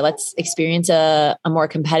 okay, let's experience a more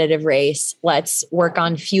competitive race. Let's work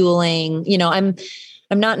on fueling.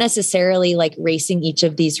 I'm not necessarily like racing each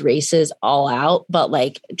of these races all out, but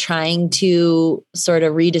like trying to sort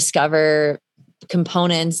of rediscover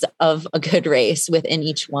components of a good race within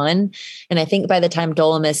each one. And I think by the time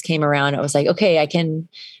Dolomites came around, it was like, okay, I can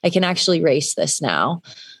actually race this now.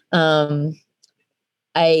 I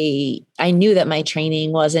knew that my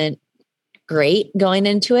training wasn't great going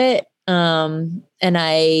into it. And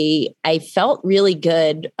I felt really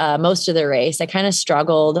good most of the race. I kind of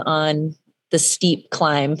struggled on the steep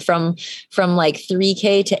climb from like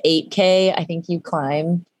 3K to 8K. I think you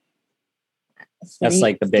climb. That's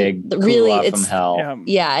like the big really from hell.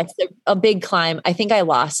 Yeah, it's a big climb. I think I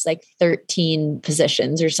lost like 13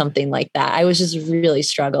 positions or something like that. I was just really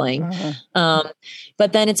struggling.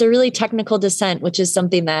 But then it's a really technical descent, which is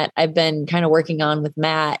something that I've been kind of working on with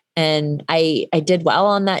Matt. And I did well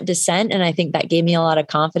on that descent. And I think that gave me a lot of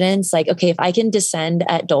confidence. Like, okay, if I can descend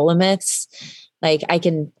at Dolomites, like I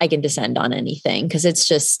can descend on anything, because it's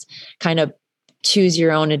just kind of choose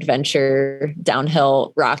your own adventure,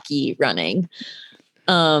 downhill, rocky running.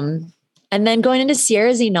 And then going into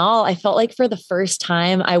Sierra Zinal, I felt like for the first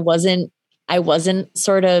time, I wasn't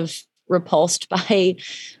sort of repulsed by,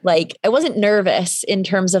 like, I wasn't nervous in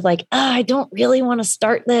terms of like, I don't really want to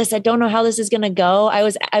start this. I don't know how this is going to go.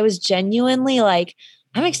 I was genuinely like,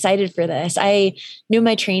 I'm excited for this. I knew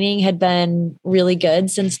my training had been really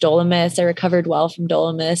good since Dolomites. I recovered well from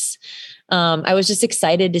Dolomites. I was just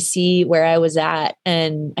excited to see where I was at,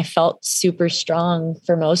 and I felt super strong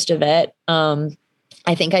for most of it.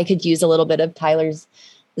 I think I could use a little bit of Tyler's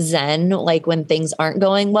zen, like when things aren't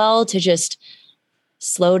going well, to just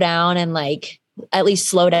slow down and like at least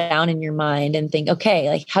slow down in your mind and think, okay,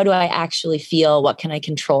 like how do I actually feel? What can I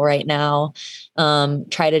control right now?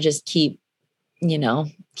 Try to just keep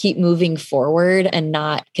moving forward and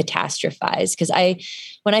not catastrophize. Cause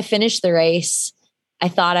when I finished the race, I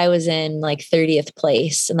thought I was in like 30th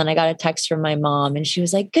place. And then I got a text from my mom and she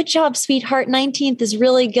was like, good job, sweetheart. 19th is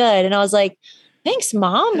really good. And I was like, thanks,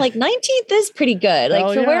 Mom. Like 19th is pretty good.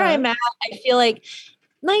 Like where I'm at, I feel like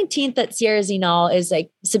 19th at Sierra Zinal is like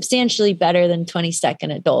substantially better than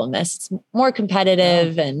 22nd at Dolomites. It's more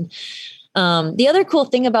competitive. Yeah. And the other cool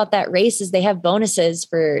thing about that race is they have bonuses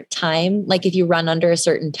for time, like if you run under a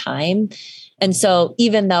certain time. And so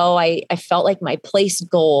even though I felt like my place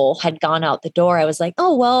goal had gone out the door, I was like,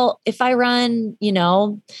 oh, well, if I run,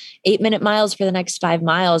 8-minute miles for the next 5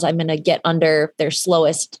 miles, I'm going to get under their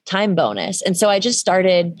slowest time bonus. And so I just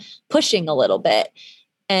started pushing a little bit.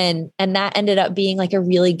 And that ended up being like a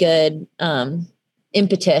really good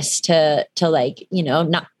impetus to like,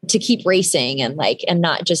 not to keep racing and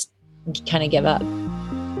not just kind of give up.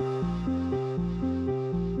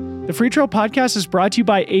 The Free Trail Podcast is brought to you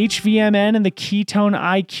by HVMN and the Ketone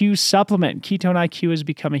IQ supplement. Ketone IQ has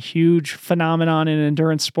become a huge phenomenon in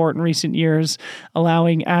endurance sport in recent years,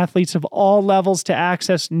 allowing athletes of all levels to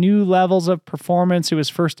access new levels of performance. It was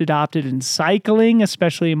first adopted in cycling,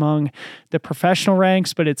 especially among the professional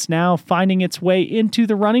ranks, but it's now finding its way into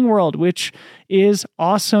the running world, which is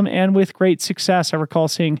awesome and with great success. I recall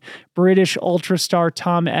seeing British ultra star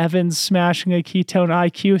Tom Evans smashing a Ketone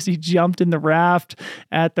IQ as he jumped in the raft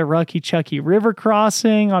at the Rucky Chucky River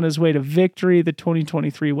crossing on his way to victory, the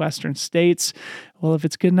 2023 Western States. Well, if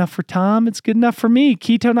it's good enough for Tom, it's good enough for me.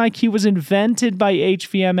 Ketone IQ was invented by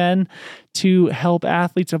HVMN to help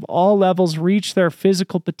athletes of all levels reach their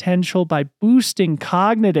physical potential by boosting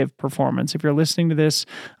cognitive performance. If you're listening to this,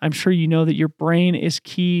 I'm sure you know that your brain is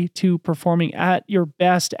key to performing at your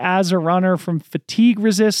best as a runner, from fatigue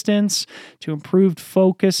resistance to improved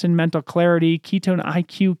focus and mental clarity. Ketone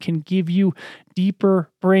IQ can give you deeper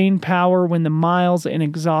brain power when the miles and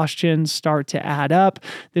exhaustion start to add up.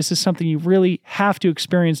 This is something you really have to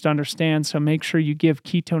experience to understand, so make sure you give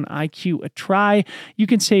Ketone IQ a try. You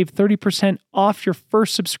can save 30% off your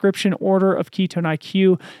first subscription order of Ketone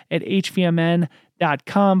IQ at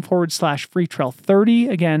hvmn.com/freetrail30.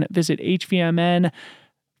 Again, visit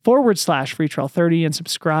hvmn.com/freetrail30 and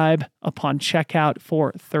subscribe upon checkout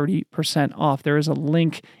for 30% off. There is a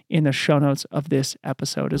link in the show notes of this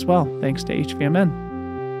episode as well. Thanks to HVMN.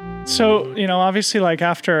 So, obviously, like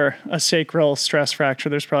after a sacral stress fracture,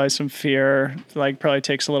 there's probably some fear, like probably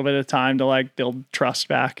takes a little bit of time to like build trust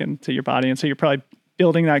back into your body. And so you're probably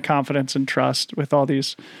building that confidence and trust with all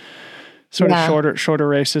these sort of shorter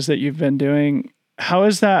races that you've been doing. How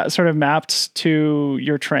is that sort of mapped to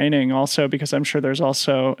your training also? Because I'm sure there's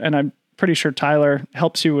also, and I'm pretty sure Tyler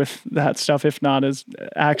helps you with that stuff. If not,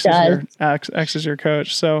 acts as your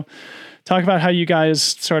coach. So talk about how you guys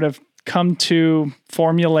sort of come to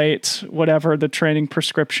formulate whatever the training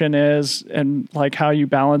prescription is, and like how you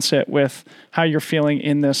balance it with how you're feeling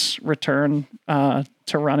in this return to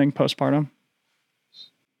running postpartum.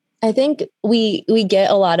 I think we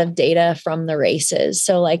get a lot of data from the races.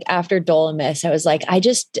 So like after Dolomites, I was like, I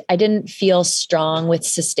didn't feel strong with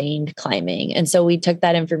sustained climbing. And so we took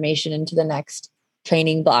that information into the next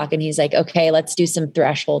training block, and he's like, okay, let's do some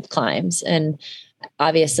threshold climbs. And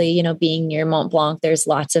obviously, being near Mont Blanc, there's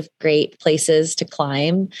lots of great places to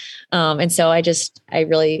climb. And so I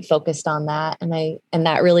really focused on that, and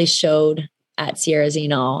that really showed at Sierra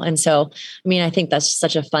Zinal. And so, I think that's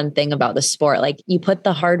such a fun thing about the sport. Like you put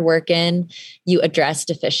the hard work in, you address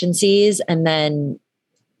deficiencies, and then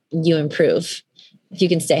you improve if you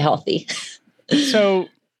can stay healthy. So,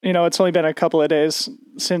 it's only been a couple of days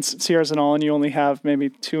since Sierra Zinal, and you only have maybe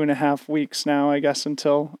 2.5 weeks now, I guess,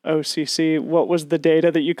 until OCC. What was the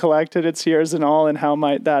data that you collected at Sierra Zinal, and how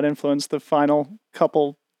might that influence the final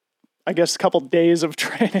couple days of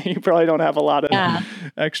training? You probably don't have a lot of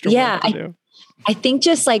extra work to do. I think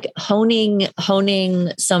just like honing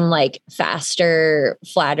some like faster,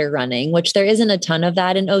 flatter running, which there isn't a ton of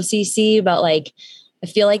that in OCC, but like, I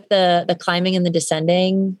feel like the climbing and the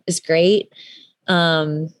descending is great.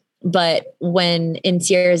 But when in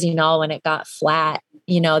Sierra Zinal, when it got flat,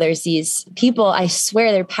 there's these people, I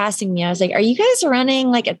swear they're passing me. I was like, are you guys running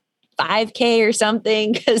like a 5K or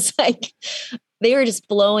something? Cause like, they were just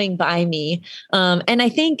blowing by me. And I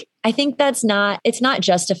think it's not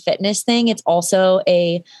just a fitness thing. It's also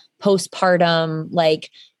a postpartum,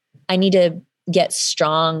 like I need to get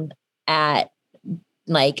strong at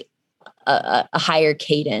like a higher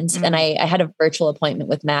cadence. Mm-hmm. And I had a virtual appointment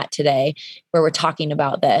with Matt today where we're talking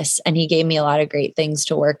about this, and he gave me a lot of great things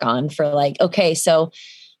to work on for like, okay, so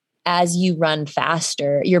as you run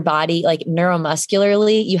faster, your body, like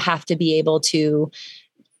neuromuscularly, you have to be able to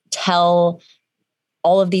tell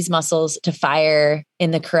all of these muscles to fire in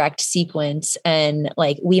the correct sequence. And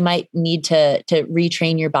like, we might need to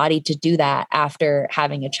retrain your body to do that after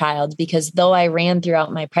having a child, because though I ran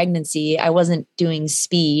throughout my pregnancy, I wasn't doing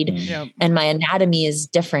speed and my anatomy is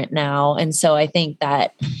different now. And so I think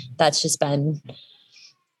that's just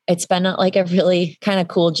it's been like a really kind of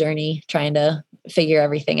cool journey trying to figure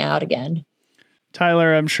everything out again.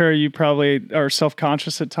 Tyler, I'm sure you probably are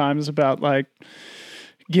self-conscious at times about like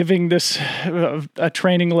giving this a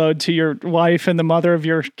training load to your wife and the mother of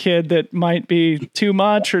your kid that might be too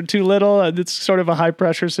much or too little. It's sort of a high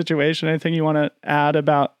pressure situation. Anything you want to add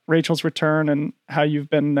about Rachel's return and how you've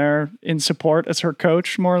been there in support as her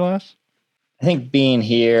coach, more or less? I think being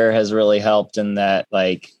here has really helped in that,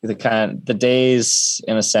 like the days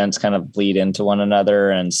in a sense kind of bleed into one another.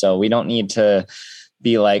 And so we don't need to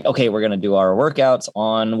be like, okay, we're going to do our workouts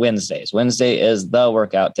on Wednesdays. Wednesday is the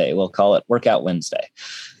workout day. We'll call it Workout Wednesday,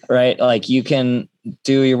 right? Like you can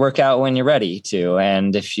do your workout when you're ready to.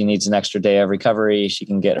 And if she needs an extra day of recovery, she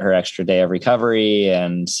can get her extra day of recovery.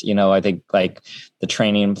 And, I think like the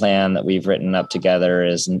training plan that we've written up together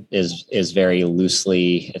is very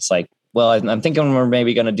loosely, it's like, well, I'm thinking we're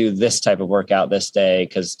maybe going to do this type of workout this day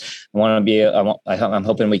because I'm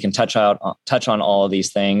hoping we can touch on all of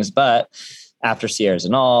these things. But after Sierras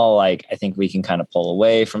and all, like, I think we can kind of pull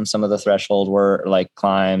away from some of the threshold work, like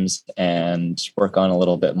climbs, and work on a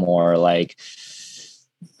little bit more, like,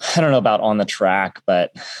 I don't know about on the track,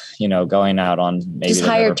 but, going out on maybe just the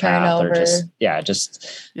higher turnover, or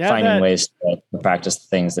finding ways to practice the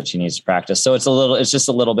things that she needs to practice. So it's just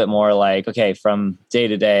a little bit more like, okay, from day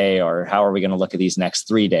to day, or how are we going to look at these next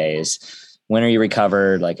 3 days? When are you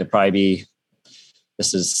recovered? Like it'd probably be,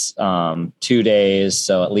 this is 2 days.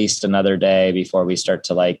 So at least another day before we start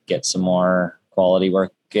to like get some more quality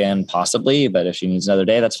work in possibly. But if she needs another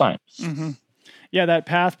day, that's fine. Mm-hmm. Yeah. That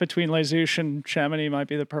path between Les Houches and Chamonix might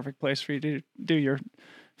be the perfect place for you to do your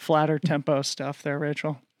flatter tempo stuff there,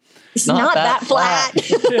 Rachel. It's not that flat.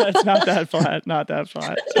 Yeah, it's not that flat. Not that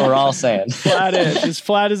flat. We're all saying flat-ish, as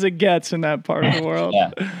flat as it gets in that part of the world.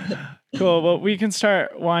 Yeah. Cool. Well, we can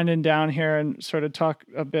start winding down here and sort of talk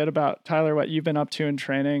a bit about, Tyler, what you've been up to in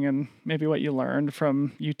training and maybe what you learned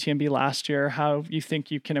from UTMB last year, how you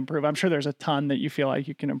think you can improve. I'm sure there's a ton that you feel like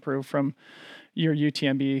you can improve from your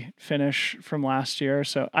UTMB finish from last year.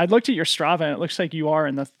 So I looked at your Strava and it looks like you are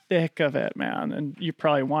in the thick of it, man. And you're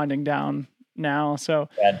probably winding down now. So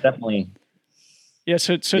yeah, definitely. Yeah.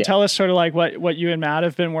 So tell us sort of like what you and Matt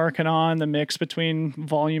have been working on, the mix between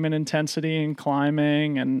volume and intensity and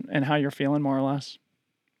climbing and how you're feeling more or less.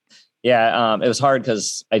 Yeah. It was hard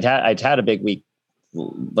because I'd had a big week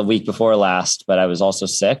the week before last, but I was also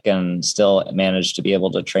sick and still managed to be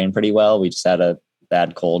able to train pretty well. We just had a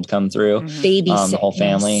bad cold come through. Mm-hmm. Baby sickness. The whole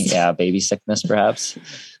family. Yeah. Baby sickness perhaps.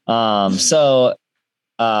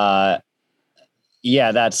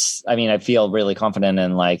 Yeah, I feel really confident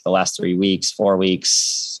in like the last 4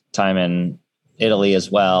 weeks time in Italy as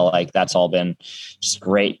well. Like that's all been just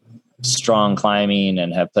great, strong climbing,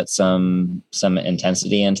 and have put some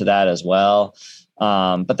intensity into that as well.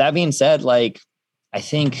 But that being said, like, I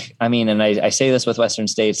think, and I say this with Western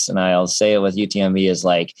States and I'll say it with UTMB, is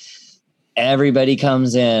like everybody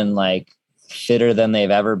comes in like fitter than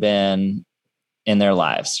they've ever been in their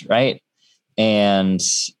lives. Right. And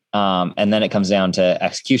then it comes down to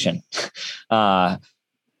execution.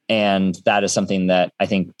 And that is something that I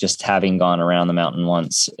think just having gone around the mountain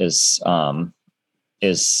once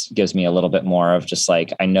gives me a little bit more of just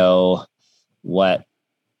like, I know what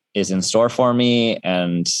is in store for me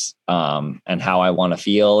and how I want to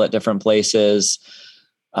feel at different places.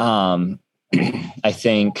 I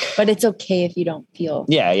think, but it's okay if you don't feel.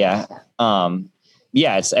 Yeah. And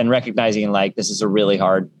recognizing like, this is a really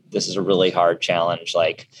hard challenge.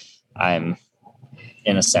 Like I'm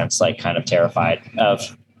in a sense, like kind of terrified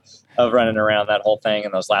of running around that whole thing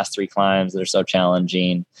and those last 3 climbs that are so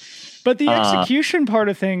challenging. But the execution part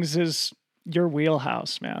of things is your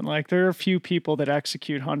wheelhouse, man. Like there are a few people that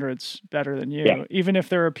execute hundreds better than you. Yeah. Even if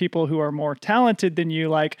there are people who are more talented than you,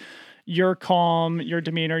 like your calm, your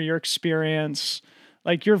demeanor, your experience,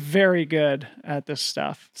 like you're very good at this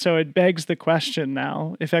stuff. So it begs the question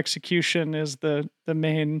now, if execution is the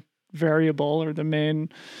main variable or the main,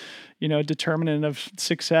 determinant of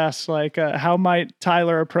success. Like, how might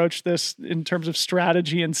Tyler approach this in terms of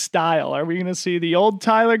strategy and style? Are we going to see the old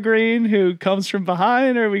Tyler Green who comes from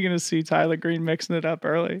behind, or are we going to see Tyler Green mixing it up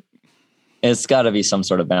early? It's got to be some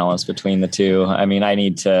sort of balance between the two. I mean, I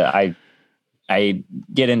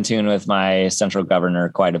get in tune with my central governor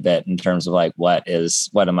quite a bit in terms of like,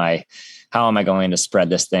 how am I going to spread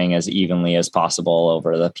this thing as evenly as possible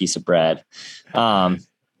over the piece of bread? I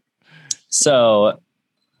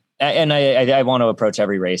want to approach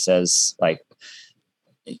every race as like,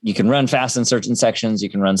 you can run fast in certain sections, you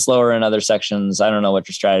can run slower in other sections. I don't know what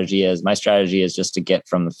your strategy is. My strategy is just to get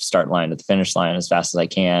from the start line to the finish line as fast as I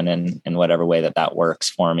can, and in whatever way that works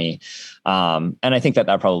for me. And I think that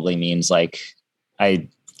probably means like, I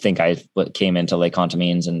think I came into Les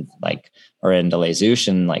Contamines or into Les Ouches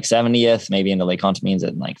in like 70th, maybe into Les Contamines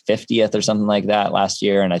at like 50th or something like that last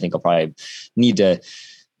year. And I think I'll probably need to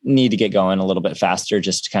get going a little bit faster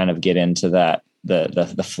just to kind of get into that,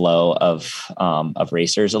 the flow of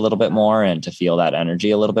racers a little bit more, and to feel that energy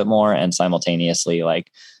a little bit more, and simultaneously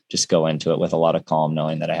like just go into it with a lot of calm,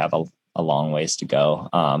 knowing that I have a long ways to go.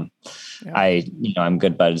 I'm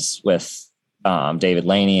good buds with David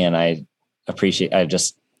Laney, and I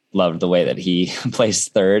just loved the way that he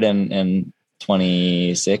placed third in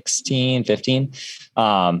 2016, 15,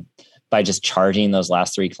 by just charging those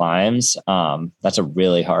last three climbs. That's a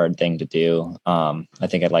really hard thing to do. I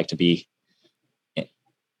think I'd like to be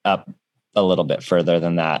up a little bit further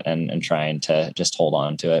than that and trying to just hold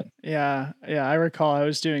on to it. Yeah. I recall I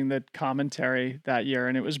was doing the commentary that year,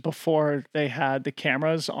 and it was before they had the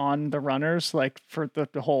cameras on the runners, like for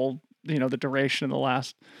the whole, the duration of the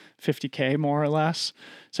last 50K more or less.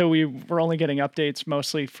 So we were only getting updates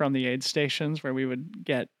mostly from the aid stations where we would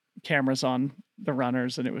get cameras on the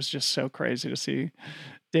runners. And it was just so crazy to see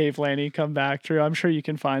Dave Laney come back through. I'm sure you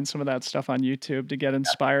can find some of that stuff on YouTube to get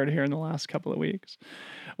inspired here in the last couple of weeks.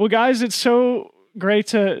 Well, guys, it's so great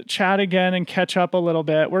to chat again and catch up a little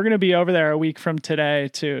bit. We're going to be over there a week from today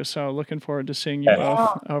too. So looking forward to seeing you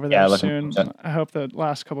both over there soon. I hope the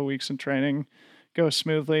last couple of weeks in training go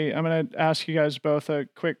smoothly. I'm going to ask you guys both a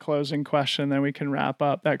quick closing question, then we can wrap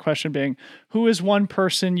up. That question being, who is one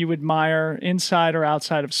person you admire inside or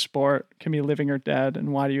outside of sport? Can be living or dead,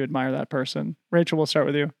 and why do you admire that person? Rachel, we'll start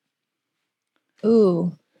with you.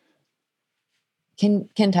 Ooh. Can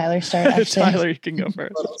Tyler start? Actually? Tyler, you can go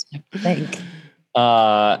first. Think.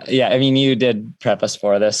 Yeah, I mean, you did prep us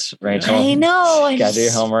for this, Rachel. I know. You gotta do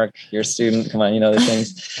your homework. You're a student. Come on, you know these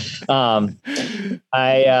things.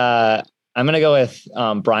 I'm going to go with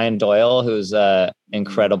Brian Doyle, who's an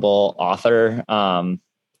incredible author.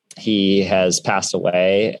 He has passed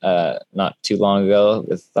away not too long ago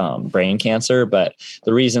with brain cancer. But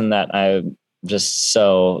the reason that I'm just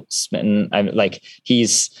so smitten,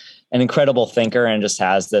 he's an incredible thinker and just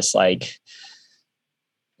has this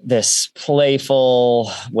playful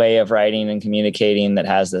way of writing and communicating that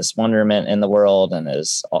has this wonderment in the world and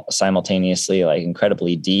is simultaneously like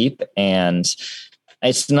incredibly deep. And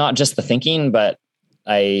it's not just the thinking, but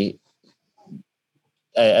as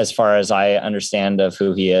far as I understand of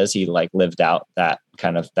who he is, he like lived out that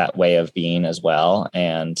kind of that way of being as well.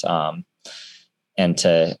 And to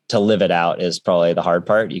live it out is probably the hard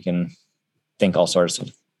part. You can think all sorts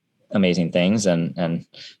of amazing things and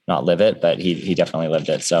not live it, but he definitely lived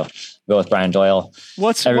it. So go with Brian Doyle.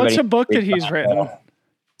 What's a book that he's written?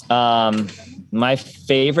 My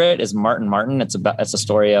favorite is Martin. It's a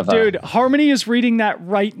story of dude. Harmony is reading that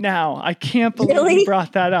right now. I can't believe you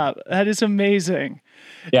brought that up. That is amazing.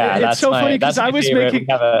 Yeah, it's so funny because I was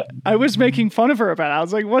making fun of her about it. I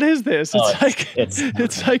was like, "What is this?"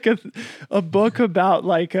 It's like a book about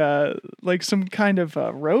like some kind of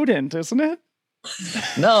rodent, isn't it?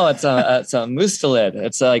 No, it's a mustelid.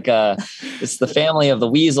 It's like it's the family of the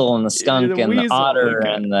weasel and the skunk and the otter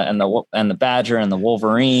and the badger and the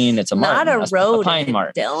wolverine. It's a marten, not a rodent, pine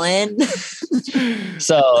marten. Dylan.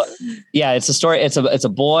 So yeah, it's a story. It's a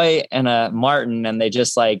boy and a marten, and they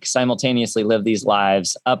just like simultaneously live these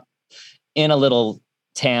lives up in the little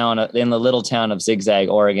town of Zigzag,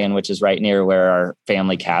 Oregon, which is right near where our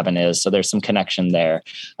family cabin is. So there's some connection there,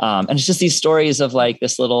 and it's just these stories of like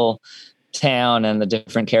this little town and the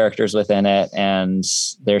different characters within it and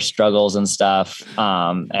their struggles and stuff.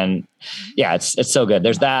 And yeah, it's so good.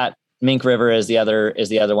 There's that. Mink River is the other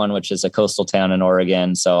one, which is a coastal town in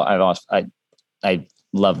Oregon. So I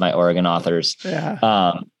love my Oregon authors.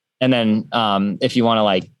 Yeah. And then if you want to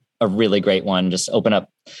like a really great one, just open up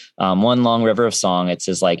One Long River of Song. It's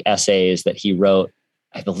his like essays that he wrote.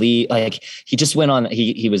 I believe like he just went on,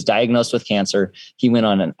 he was diagnosed with cancer. He went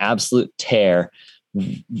on an absolute tear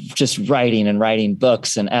just writing and writing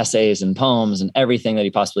books and essays and poems and everything that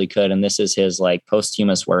he possibly could. And this is his like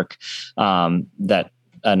posthumous work that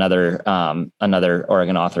another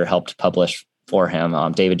Oregon author helped publish for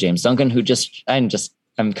him, David James Duncan, who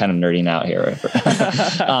I'm kind of nerding out here.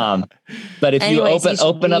 But if you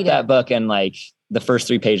open up that book, and like the first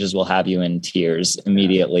 3 pages will have you in tears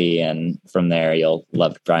immediately. And from there, you'll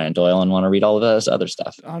love Brian Doyle and want to read all of his other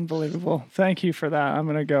stuff. Unbelievable. Thank you for that. I'm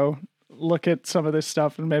going to go look at some of this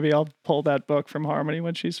stuff, and maybe I'll pull that book from Harmony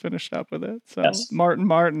when she's finished up with it. So yes.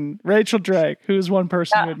 Martin, Rachel Drake, who's one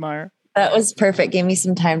person you admire? That was perfect. Gave me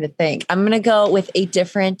some time to think. I'm going to go with a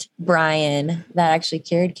different Brian that actually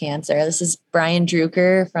cured cancer. This is Brian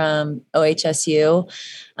Drucker from OHSU.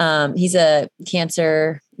 He's a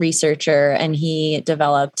cancer researcher, and he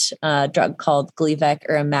developed a drug called Gleevec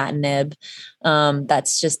or imatinib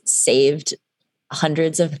that's just saved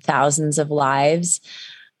hundreds of thousands of lives.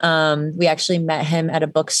 We actually met him at a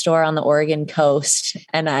bookstore on the Oregon coast,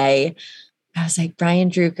 and I was like, Brian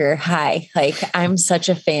Drucker, hi. Like, I'm such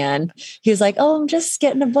a fan. He was like, oh, I'm just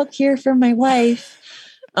getting a book here for my wife.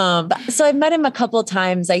 So I've met him a couple of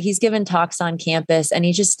times. Like, he's given talks on campus, and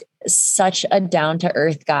he's just such a down to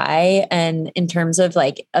earth guy. And in terms of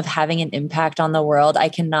having an impact on the world, I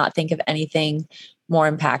cannot think of anything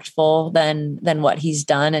more impactful than what he's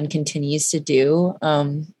done and continues to do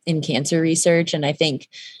in cancer research. And I think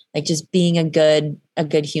like just being a good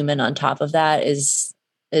human on top of that is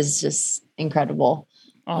just incredible.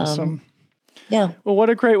 Awesome. Yeah. Well, what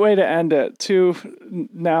a great way to end it. 2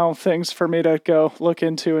 now things for me to go look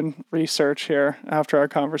into and research here after our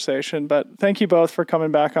conversation. But thank you both for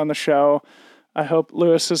coming back on the show. I hope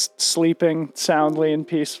Lewis is sleeping soundly and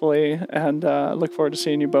peacefully, and look forward to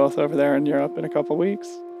seeing you both over there in Europe in a couple weeks.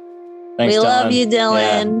 Thanks, we Dylan. love you,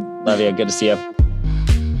 Dylan. Yeah, love you. Good to see you.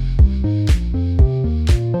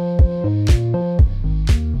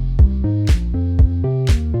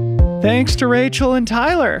 Thanks to Rachel and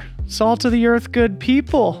Tyler. Salt of the earth good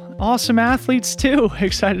people. Awesome athletes too.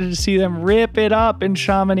 Excited to see them rip it up in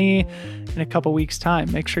Chamonix in a couple weeks'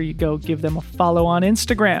 time. Make sure you go give them a follow on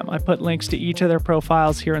Instagram. I put links to each of their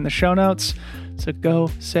profiles here in the show notes. So go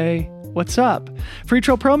say what's up. Free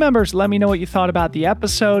Trail Pro members, let me know what you thought about the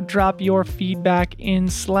episode. Drop your feedback in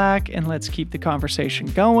Slack, and let's keep the conversation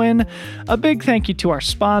going. A big thank you to our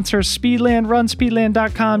sponsors, Speedland. Run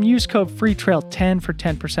speedland.com. Use code FreeTrail10 for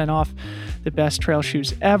 10% off the best trail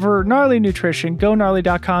shoes ever. Gnarly Nutrition. Go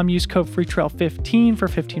gnarly.com. Use code FreeTrail15 for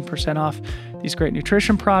 15% off these great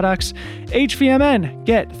nutrition products. HVMN.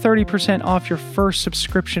 Get 30% off your first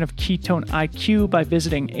subscription of Ketone IQ by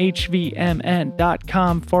visiting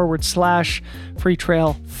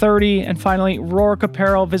hvmn.com/freetrail30. And finally, Rourke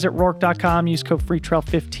Apparel. Visit rourke.com. Use code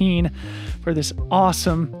FreeTrail15 for this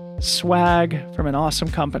awesome swag from an awesome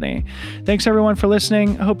company. Thanks everyone for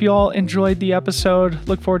listening. I hope you all enjoyed the episode.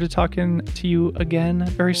 Look forward to talking to you again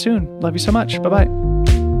very soon. Love you so much. Bye-bye.